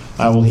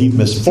 I will heap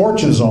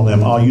misfortunes on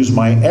them. I'll use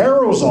my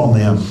arrows on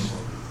them.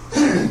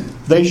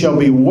 They shall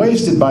be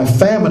wasted by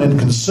famine and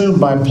consumed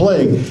by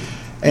plague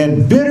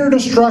and bitter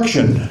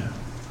destruction.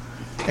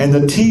 And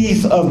the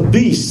teeth of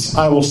beasts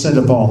I will send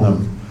upon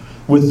them,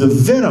 with the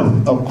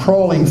venom of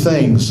crawling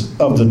things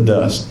of the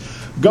dust.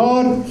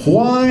 God,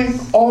 why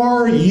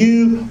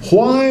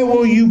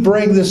will you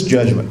bring this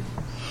judgment?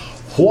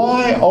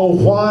 Why, oh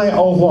why,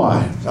 oh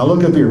why? Now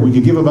look up here. We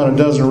could give about a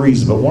dozen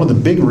reasons, but one of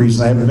the big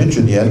reasons I haven't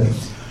mentioned yet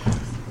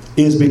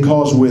is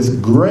because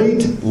with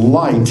great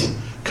light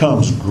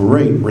comes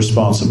great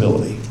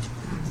responsibility.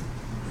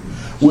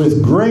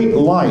 With great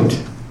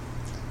light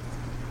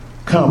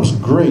comes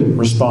great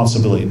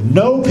responsibility.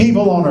 No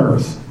people on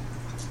earth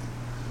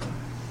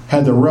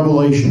had the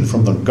revelation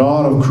from the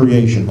God of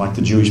creation like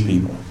the Jewish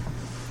people.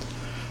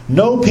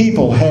 No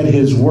people had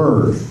His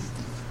Word,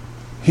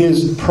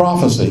 His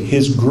prophecy,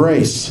 His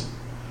grace.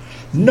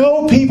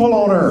 No people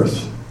on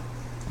earth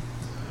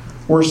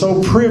were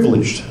so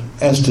privileged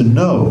as to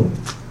know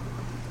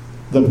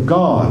the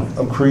God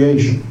of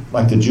creation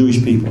like the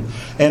Jewish people.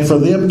 And for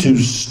them to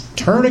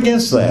turn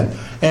against that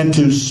and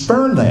to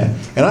spurn that.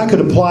 And I could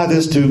apply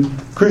this to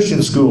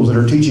Christian schools that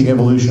are teaching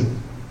evolution.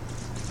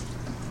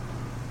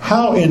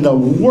 How in the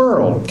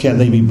world can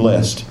they be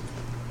blessed?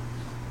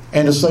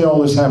 And to say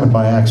all this happened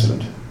by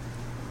accident.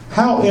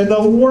 How in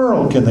the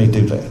world can they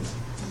do that?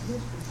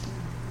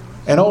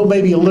 And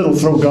maybe a little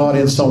throw God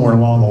in somewhere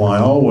along the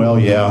line. Oh, well,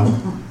 yeah,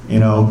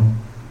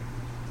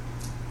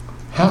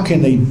 How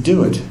can they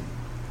do it?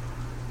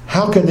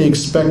 How can they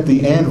expect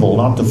the anvil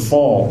not to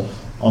fall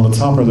on the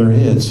top of their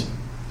heads?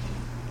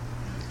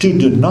 To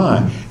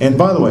deny. And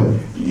by the way,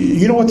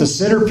 you know what the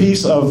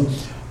centerpiece of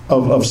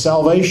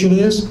salvation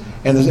is?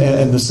 And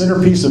the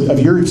centerpiece of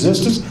your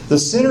existence? The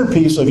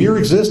centerpiece of your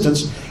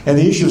existence and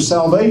the issue of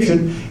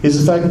salvation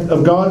is the fact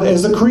of God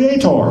as the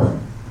Creator.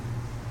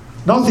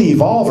 Not the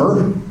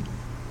Evolver,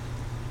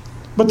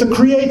 but the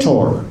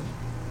Creator.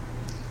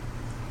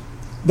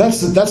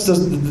 That's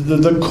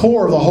the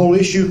core of the whole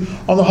issue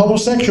on the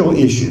homosexual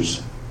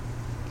issues.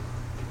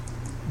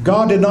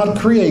 God did not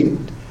create,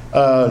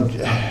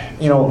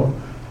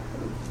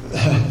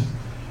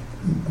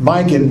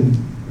 Mike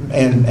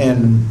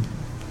and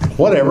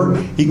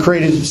whatever. He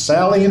created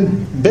Sally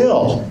and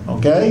Bill.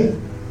 Okay,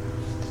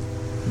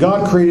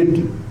 God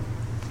created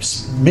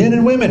men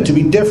and women to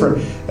be different,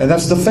 and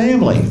that's the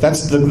family.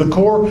 That's the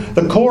core.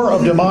 The core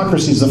of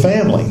democracy is the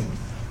family,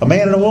 a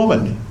man and a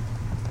woman.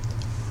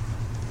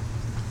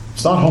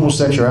 It's not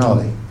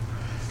homosexuality.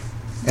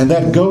 And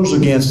that goes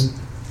against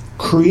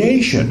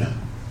creation.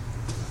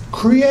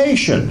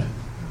 Creation.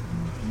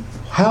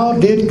 How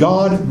did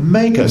God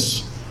make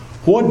us?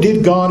 What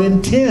did God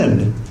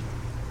intend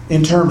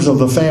in terms of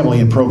the family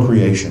and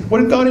procreation?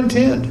 What did God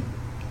intend?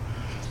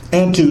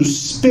 And to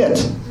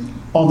spit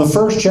on the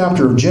first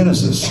chapter of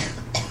Genesis,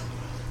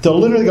 to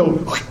literally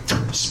go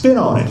spit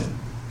on it.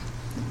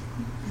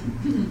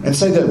 And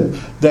say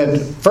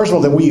that first of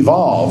all, that we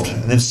evolved,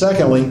 and then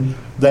secondly,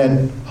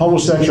 that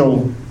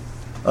homosexual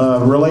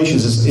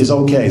relations is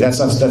okay. That's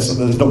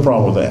there's no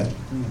problem with that.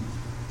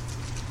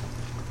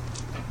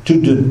 To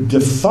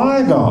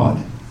defy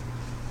God.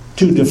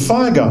 To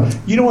defy God.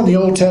 You know in the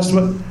Old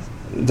Testament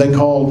they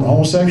called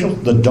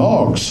homosexuals the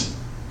dogs.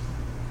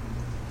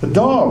 The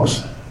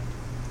dogs.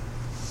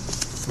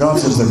 God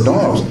says they're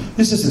dogs.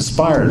 This is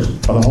inspired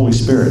by the Holy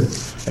Spirit.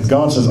 And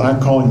God says, I'm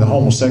calling the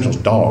homosexuals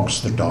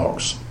dogs. They're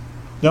dogs.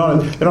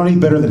 No, they don't eat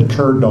better than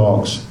cur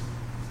dogs.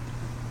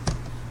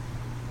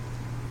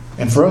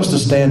 And for us to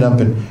stand up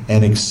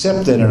and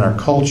accept that in our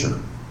culture,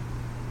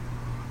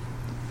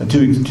 and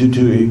to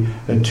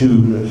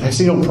I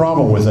see no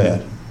problem with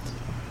that,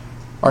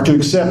 or to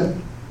accept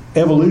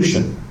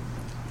evolution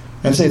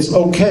and say it's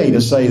okay to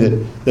say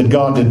that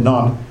God did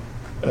not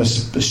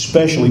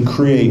especially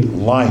create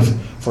life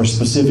for a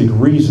specific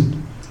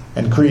reason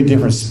and create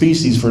different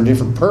species for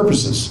different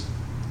purposes.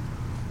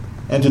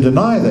 And to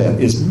deny that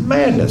is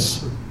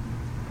madness.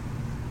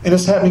 And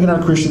it's happening in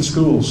our Christian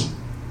schools,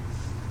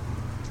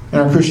 in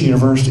our Christian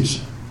universities.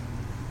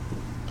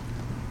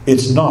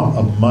 It's not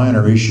a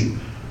minor issue.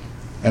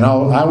 And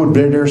I would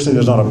dare say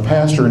there's not a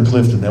pastor in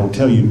Clifton that will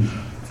tell you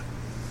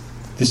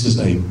this is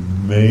a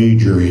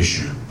major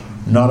issue,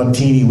 not a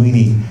tiny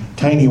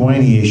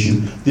whiny issue.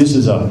 This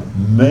is a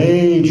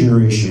major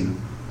issue.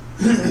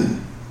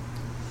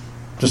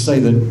 To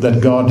say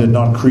that God did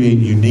not create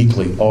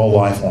uniquely all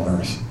life on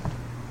earth.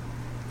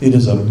 It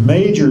is a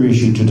major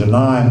issue to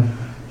deny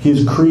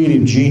His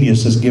creative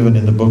genius is given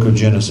in the book of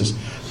Genesis.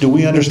 Do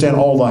we understand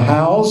all the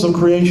hows of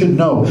creation?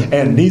 No,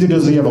 and neither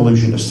does the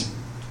evolutionist.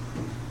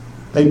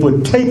 They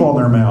put tape on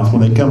their mouth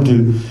when they come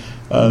to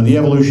the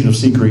evolution of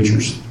sea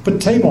creatures.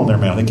 Put tape on their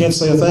mouth. They can't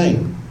say a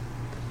thing.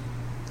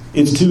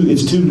 It's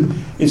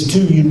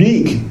too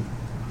unique.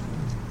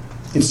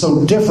 It's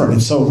so different.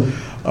 It's so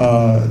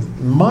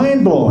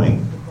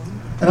mind-blowing.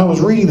 And I was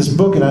reading this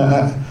book, and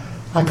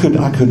I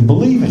couldn't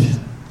believe it.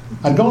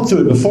 I'd gone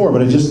through it before,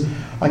 but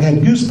I had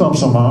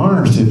goosebumps on my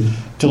arms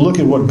to look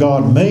at what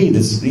God made.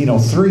 That's 2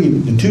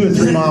 and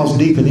 3 miles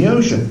deep in the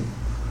ocean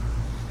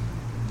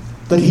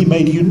that He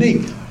made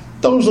unique.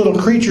 Those little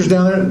creatures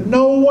down there,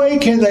 no way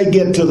can they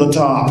get to the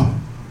top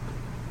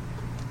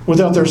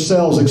without their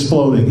cells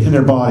exploding in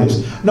their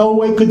bodies. No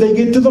way could they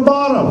get to the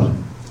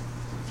bottom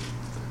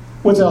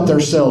without their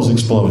cells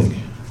exploding,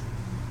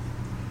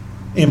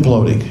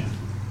 imploding.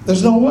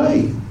 There's no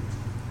way.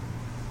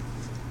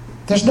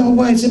 There's no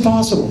way. It's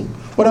impossible.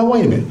 Well, now,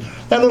 wait a minute.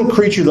 That little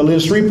creature that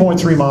lives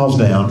 3.3 miles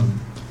down,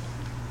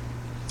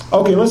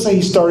 okay, let's say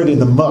he started in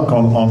the muck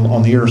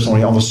on the earth,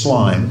 on the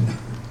slime.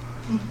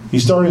 He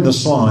started in the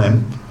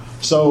slime.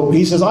 So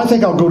he says, I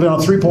think I'll go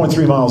down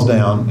 3.3 miles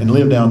down and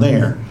live down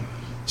there.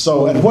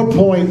 So at what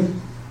point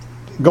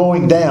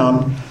going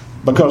down,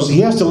 because he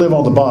has to live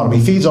on the bottom, he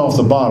feeds off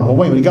the bottom. Well,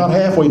 wait a minute, he got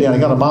halfway down, he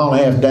got 1.5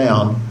 miles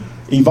down,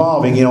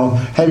 evolving,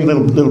 having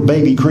little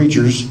baby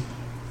creatures.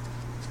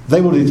 They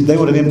would have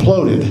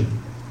imploded.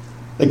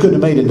 They couldn't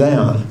have made it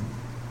down.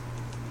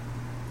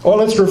 Well,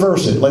 let's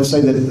reverse it. Let's say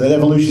that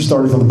evolution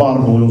started from the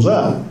bottom and goes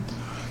up.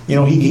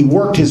 He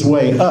worked his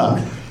way up.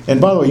 And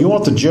by the way, you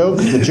want the joke?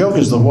 The joke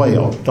is the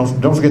whale.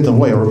 Don't forget the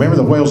whale. Remember,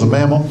 the whale's a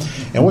mammal.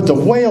 And what the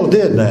whale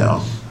did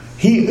now,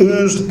 he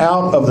oozed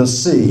out of the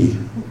sea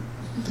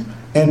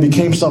and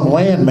became some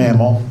land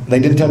mammal. They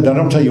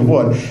don't tell you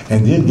what.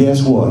 And then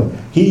guess what?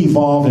 He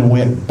evolved and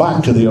went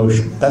back to the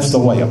ocean. That's the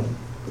whale.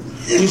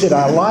 He said,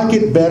 I like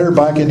it better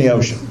back in the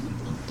ocean.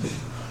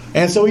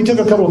 And so he took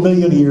a couple of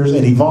million years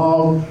and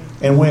evolved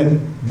and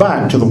went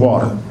back to the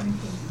water.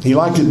 He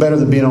liked it better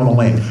than being on the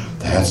land.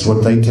 That's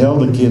what they tell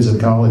the kids in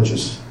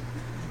colleges.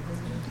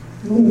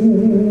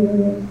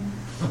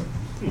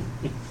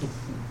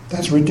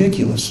 That's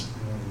ridiculous.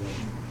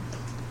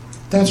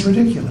 That's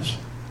ridiculous.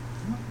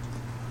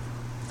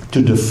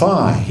 To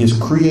defy His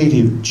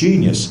creative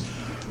genius,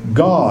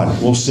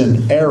 God will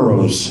send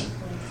arrows.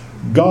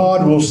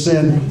 God will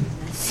send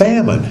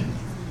famine.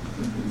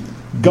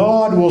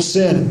 God will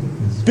send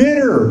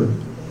bitter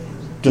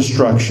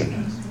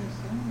destruction.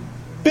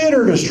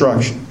 Bitter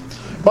destruction.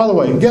 By the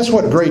way, guess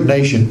what great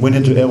nation went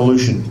into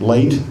evolution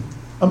late?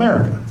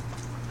 America.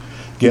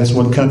 Guess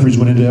what countries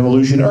went into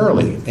evolution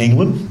early?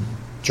 England,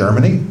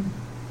 Germany.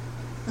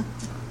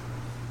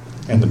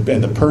 And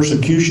the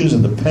persecutions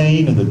and the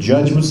pain and the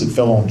judgments that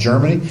fell on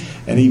Germany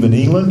and even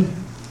England.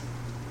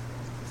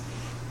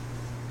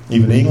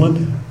 Even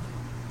England.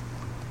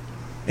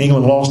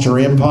 England lost her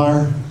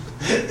empire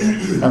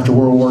after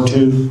World War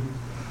II.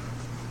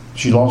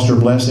 She lost her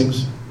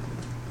blessings.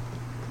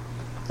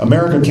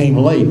 America came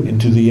late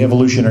into the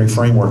evolutionary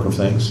framework of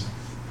things.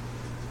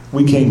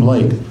 We came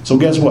late. So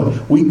guess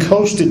what? We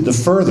coasted the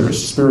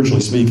furthest,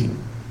 spiritually speaking,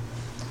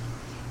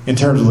 in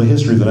terms of the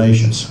history of the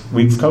nations.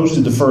 We've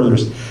coasted the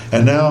furthest.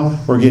 And now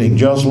we're getting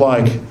just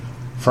like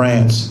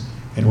France,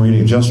 and we're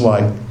getting just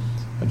like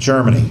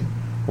Germany.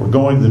 We're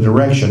going the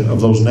direction of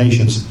those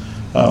nations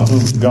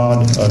whom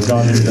God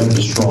ended up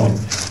destroying.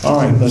 All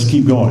right, let's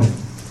keep going.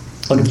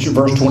 Look at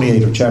verse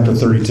 28 of chapter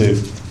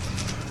 32.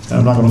 And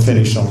I'm not going to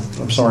finish, so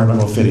I'm sorry I'm not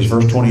going to finish.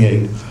 Verse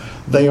 28.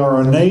 They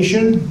are a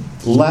nation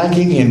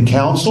lacking in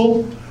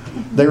counsel.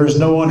 There is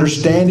no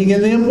understanding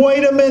in them.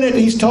 Wait a minute.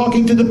 He's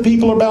talking to the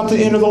people about to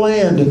enter the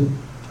land.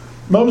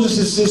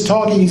 Moses is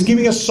talking. He's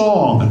giving a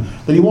song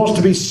that he wants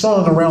to be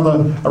sung around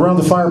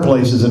the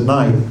fireplaces at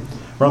night,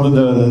 around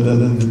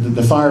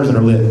the fires that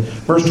are lit.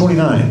 Verse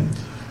 29.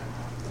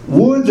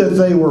 Would that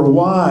they were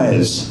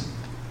wise,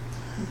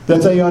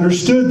 that they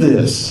understood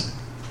this,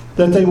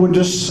 that they would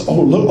just,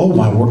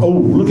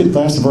 look at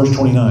verse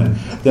 29,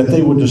 that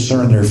they would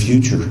discern their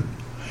future.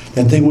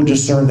 That they would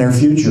discern their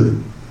future.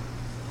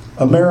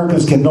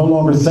 Americans can no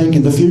longer think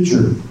in the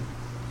future.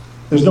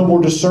 There's no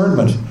more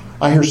discernment.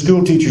 I hear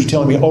school teachers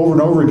telling me over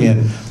and over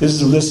again,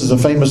 this is a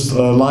famous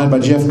line by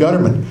Jeff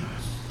Gutterman,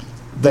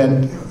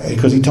 that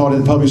because he taught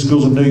in public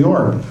schools in New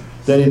York,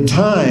 that in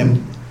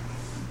time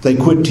they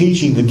quit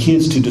teaching the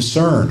kids to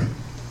discern,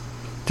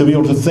 to be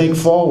able to think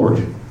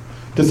forward,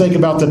 to think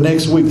about the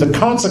next week, the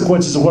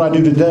consequences of what I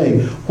do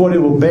today, what it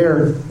will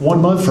bear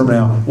 1 month from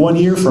now, 1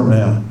 year from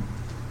now.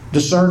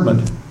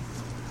 Discernment.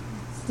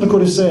 Look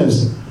what it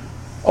says.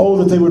 Oh,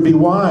 that they would be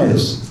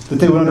wise, that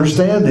they would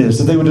understand this,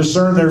 that they would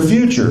discern their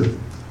future.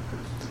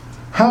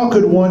 How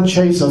could one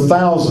chase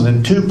 1,000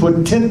 and two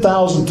put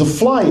 10,000 to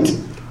flight?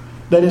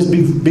 That is,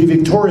 be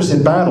victorious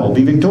in battle.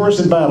 Be victorious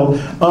in battle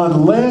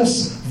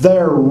unless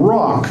their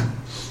rock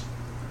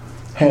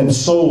had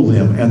sold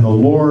them and the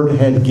Lord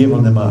had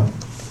given them up.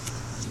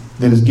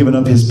 That has given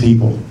up His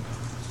people.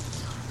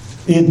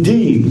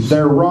 Indeed,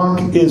 their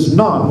rock is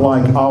not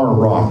like our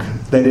rock.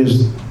 That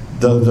is,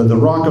 the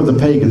rock of the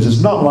pagans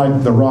is not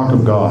like the rock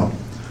of God.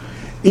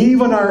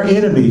 Even our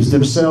enemies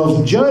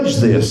themselves judge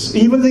this.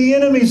 Even the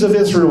enemies of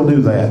Israel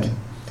knew that.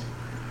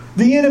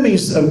 The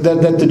enemies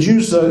that the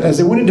Jews, as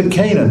they went into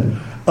Canaan,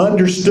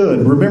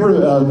 understood. Remember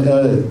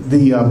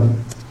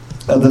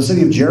the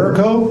city of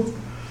Jericho?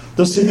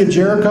 The city of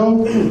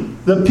Jericho?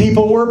 The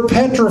people were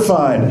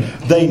petrified.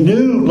 They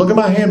knew, look at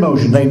my hand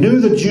motion, they knew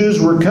the Jews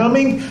were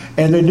coming,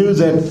 and they knew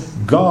that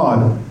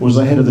God was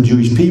ahead of the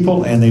Jewish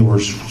people, and they were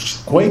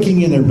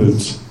quaking in their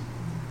boots.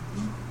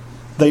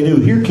 They knew,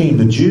 here came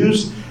the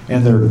Jews,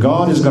 and their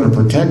God is going to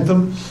protect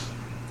them.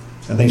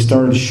 And they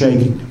started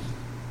shaking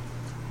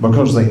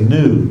because they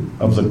knew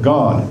of the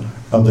God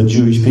of the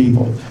Jewish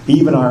people.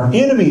 Even our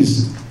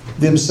enemies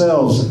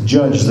themselves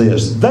judge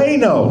this. They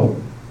know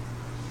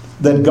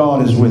that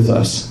God is with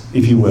us,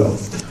 if you will.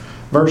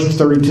 Verse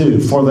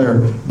 32, for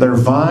their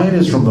vine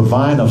is from the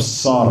vine of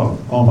Sodom.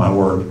 Oh my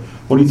word.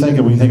 What do you think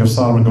of when you think of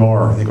Sodom and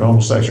Gomorrah? You think of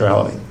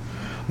homosexuality.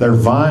 Their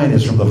vine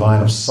is from the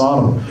vine of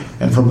Sodom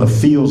and from the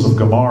fields of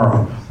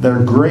Gomorrah.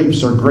 Their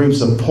grapes are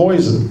grapes of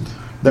poison.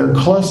 Their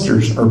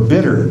clusters are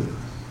bitter.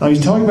 Now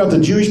he's talking about the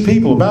Jewish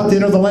people about to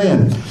enter the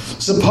land,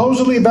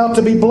 supposedly about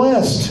to be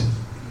blessed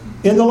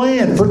in the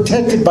land,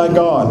 protected by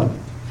God.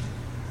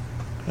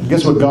 And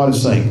guess what God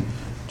is saying?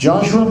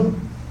 Joshua,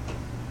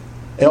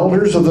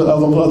 elders of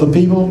the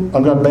people,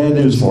 I've got bad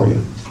news for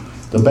you.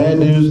 The bad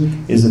news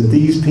is that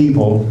these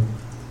people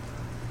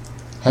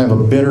have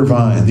a bitter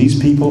vine. These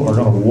people are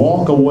going to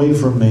walk away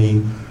from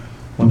me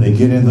when they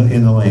get in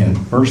the land.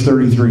 Verse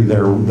 33,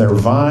 their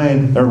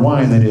wine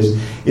that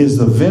is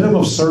the venom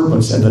of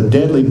serpents and the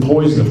deadly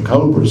poison of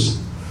cobras.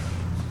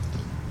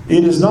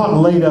 It is not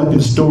laid up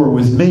in store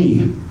with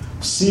me,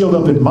 sealed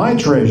up in my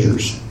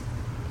treasures.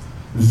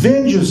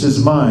 Vengeance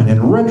is mine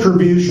and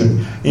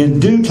retribution. In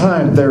due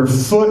time their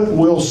foot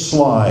will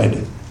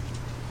slide.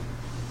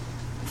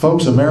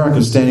 Folks,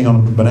 America's standing on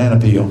a banana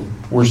peel.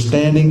 We're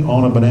standing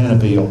on a banana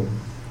peel.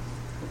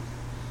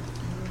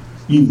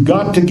 You've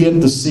got to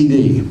get the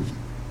CD.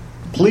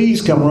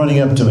 Please come running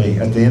up to me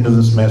at the end of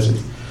this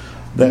message.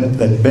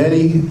 That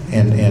Betty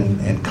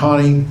and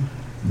Connie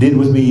did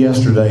with me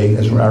yesterday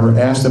as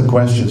I asked them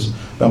questions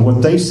about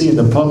what they see in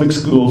the public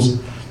schools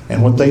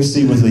and what they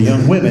see with the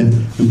young women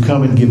who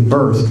come and give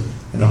birth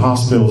in the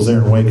hospitals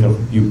there in Waco.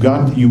 You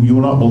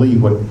will not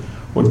believe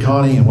what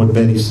Connie and what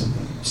Betty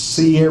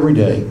see every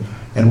day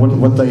and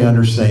what they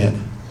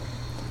understand.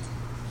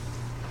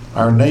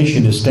 Our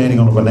nation is standing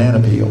on a banana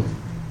peel.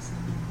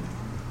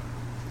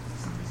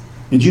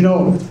 Did you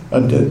know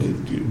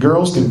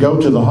girls can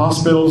go to the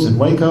hospitals in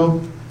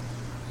Waco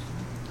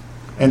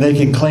and they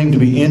can claim to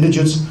be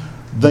indigents?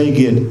 They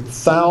get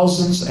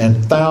thousands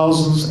and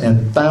thousands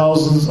and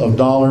thousands of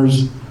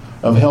dollars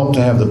of help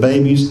to have the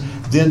babies.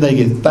 Then they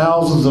get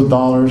thousands of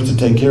dollars to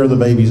take care of the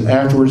babies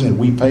afterwards, and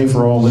we pay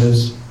for all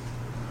this.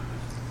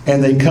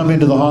 And they come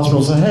into the hospital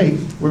and say, hey,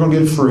 we're going to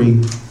get it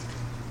free.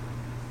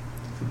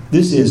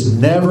 This is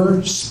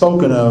never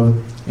spoken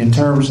of in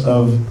terms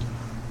of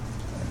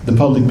the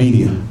public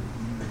media.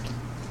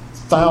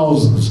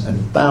 Thousands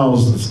and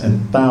thousands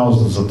and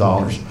thousands of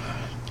dollars.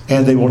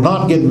 And they will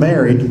not get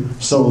married,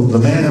 so the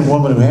man and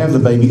woman who have the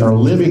baby are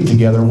living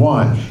together.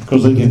 Why?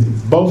 Because they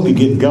both can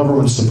get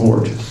government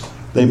support.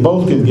 They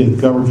both can get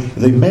government. If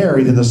they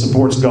marry, then the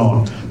support's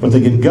gone. But they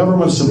get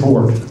government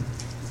support.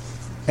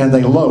 And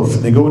they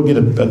loaf. They go and get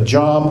a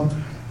job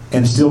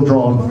and still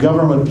draw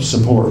government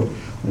support.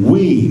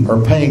 We are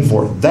paying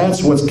for it.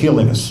 That's what's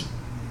killing us.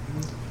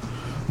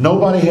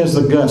 Nobody has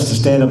the guts to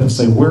stand up and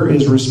say, where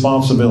is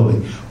responsibility?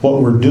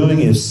 What we're doing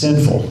is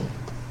sinful.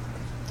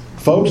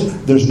 Folks,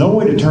 there's no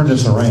way to turn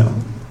this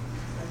around.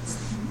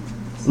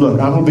 Look,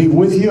 I'm going to be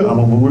with you.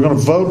 We're going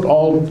to vote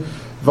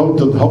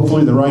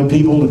hopefully the right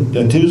people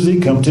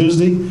come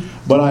Tuesday.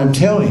 But I'm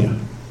telling you,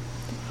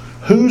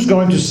 who's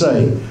going to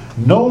say,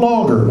 no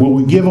longer will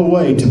we give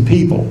away to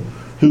people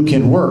who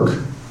can work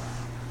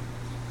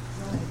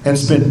and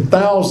spend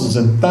thousands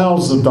and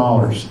thousands of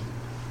dollars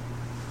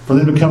for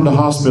them to come to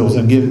hospitals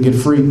and get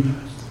free.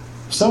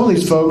 Some of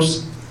these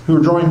folks who are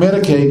drawing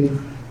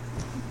Medicaid,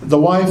 the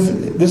wife,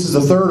 this is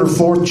the third or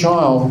fourth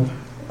child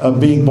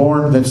being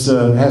born that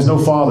has no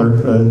father,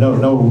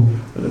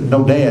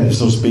 no dad,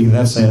 so to speak, in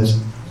that sense.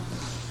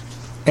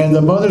 And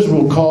the mothers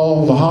will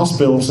call the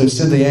hospital and say,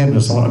 send the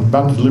ambulance. I'm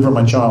about to deliver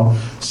my child.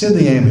 Send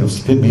the ambulance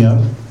to pick me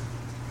up.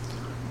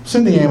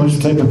 Send the ambulance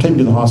to take me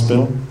to the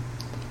hospital.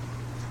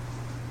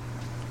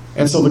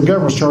 And so the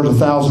government's charged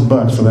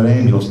 $1,000 for that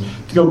ambulance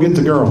to go get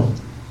the girl,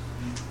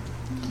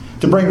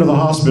 to bring her to the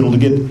hospital to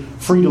get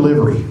free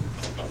delivery.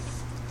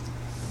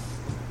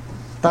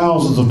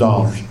 Thousands of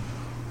dollars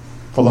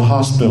for the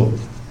hospital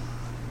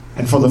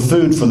and for the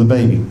food for the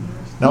baby.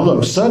 Now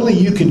look, suddenly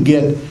you can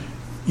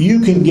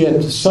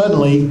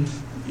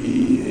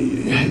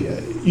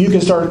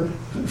start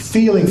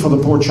feeling for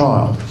the poor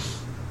child.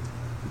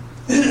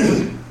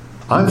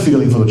 I'm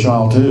feeling for the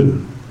child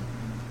too.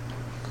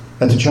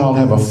 That the child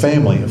have a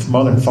family, a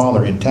mother and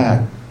father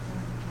intact.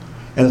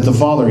 and that the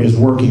father is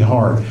working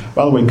hard.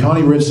 By the way,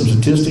 Connie read some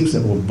statistics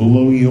that will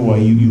blow you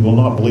away. You will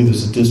not believe the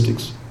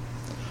statistics.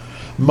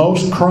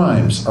 Most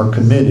crimes are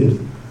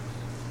committed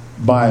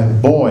by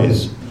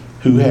boys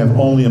who have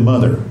only a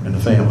mother in the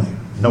family,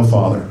 no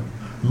father.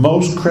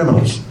 Most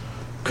criminals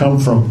come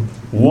from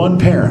one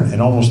parent,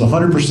 and almost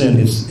 100%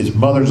 is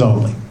mothers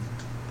only.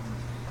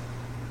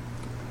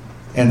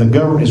 And the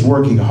government is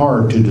working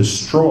hard to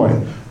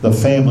destroy the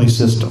family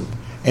system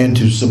and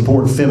to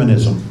support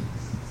feminism,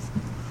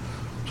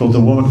 so the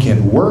woman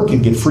can work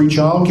and get free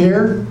child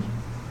care,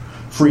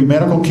 free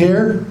medical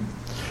care,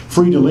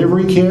 free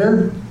delivery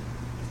care,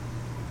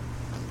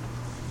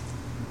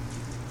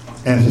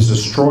 and it has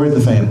destroyed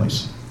the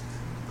families.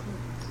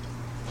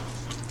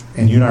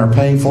 And you and I are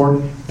paying for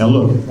it. Now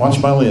look, watch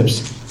my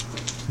lips.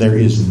 There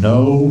is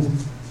no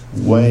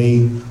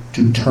way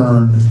to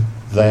turn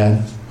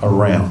that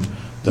around.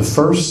 The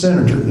first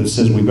senator that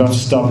says we've got to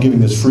stop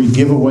giving this free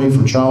giveaway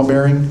for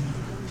childbearing,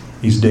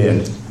 he's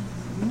dead.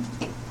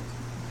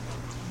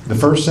 The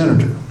first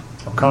senator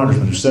or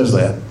congressman who says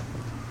that,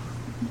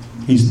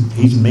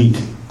 he's meat.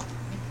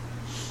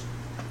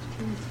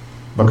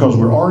 Because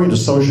we're already into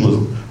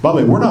socialism. By the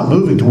way, we're not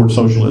moving toward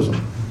socialism.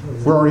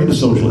 We're already into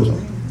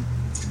socialism.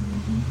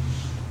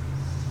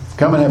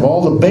 Come and have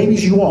all the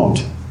babies you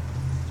want.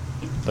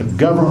 The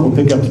government will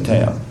pick up the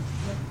tab.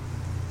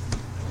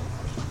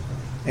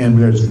 And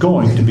there's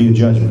going to be a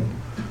judgment.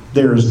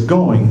 There's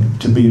going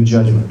to be a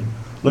judgment.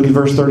 Look at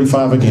verse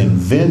 35 again.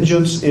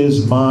 Vengeance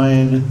is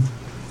mine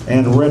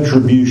and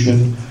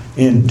retribution.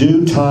 In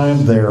due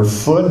time their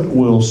foot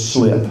will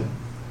slip.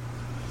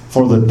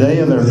 For the day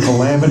of their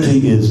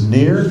calamity is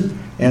near,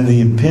 and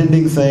the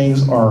impending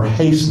things are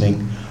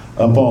hastening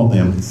upon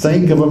them.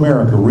 Think of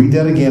America. Read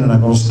that again, and I'm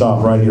going to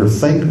stop right here.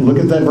 Look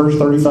at that verse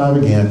 35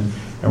 again,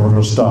 and we're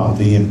going to stop.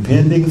 The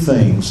impending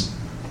things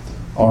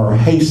are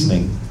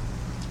hastening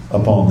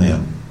upon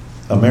them.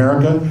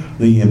 America,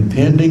 the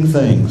impending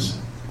things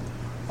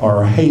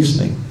are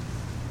hastening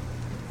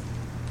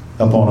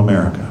upon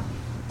America.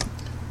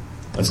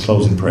 Let's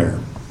close in prayer.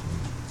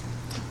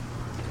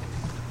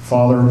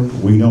 Father,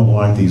 we don't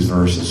like these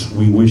verses.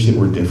 We wish it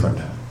were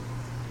different.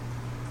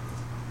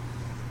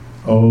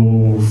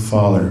 Oh,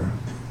 Father,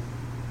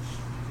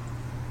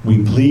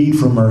 we plead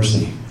for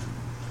mercy,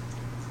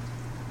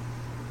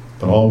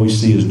 but all we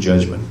see is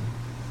judgment.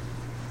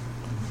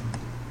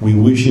 We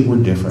wish it were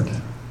different,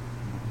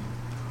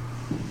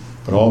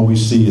 but all we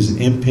see is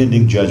an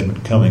impending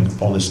judgment coming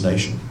upon this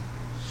nation.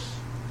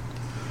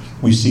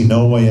 We see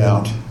no way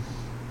out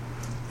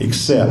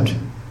except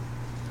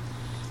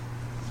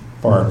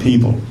for our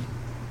people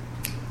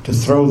to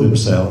throw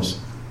themselves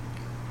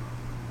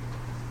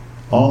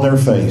on their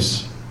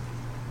face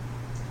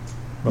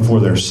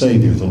before their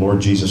Savior, the Lord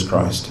Jesus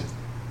Christ.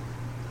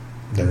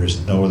 There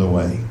is no other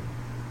way.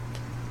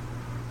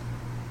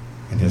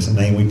 In His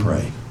name we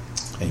pray.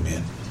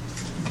 Amen.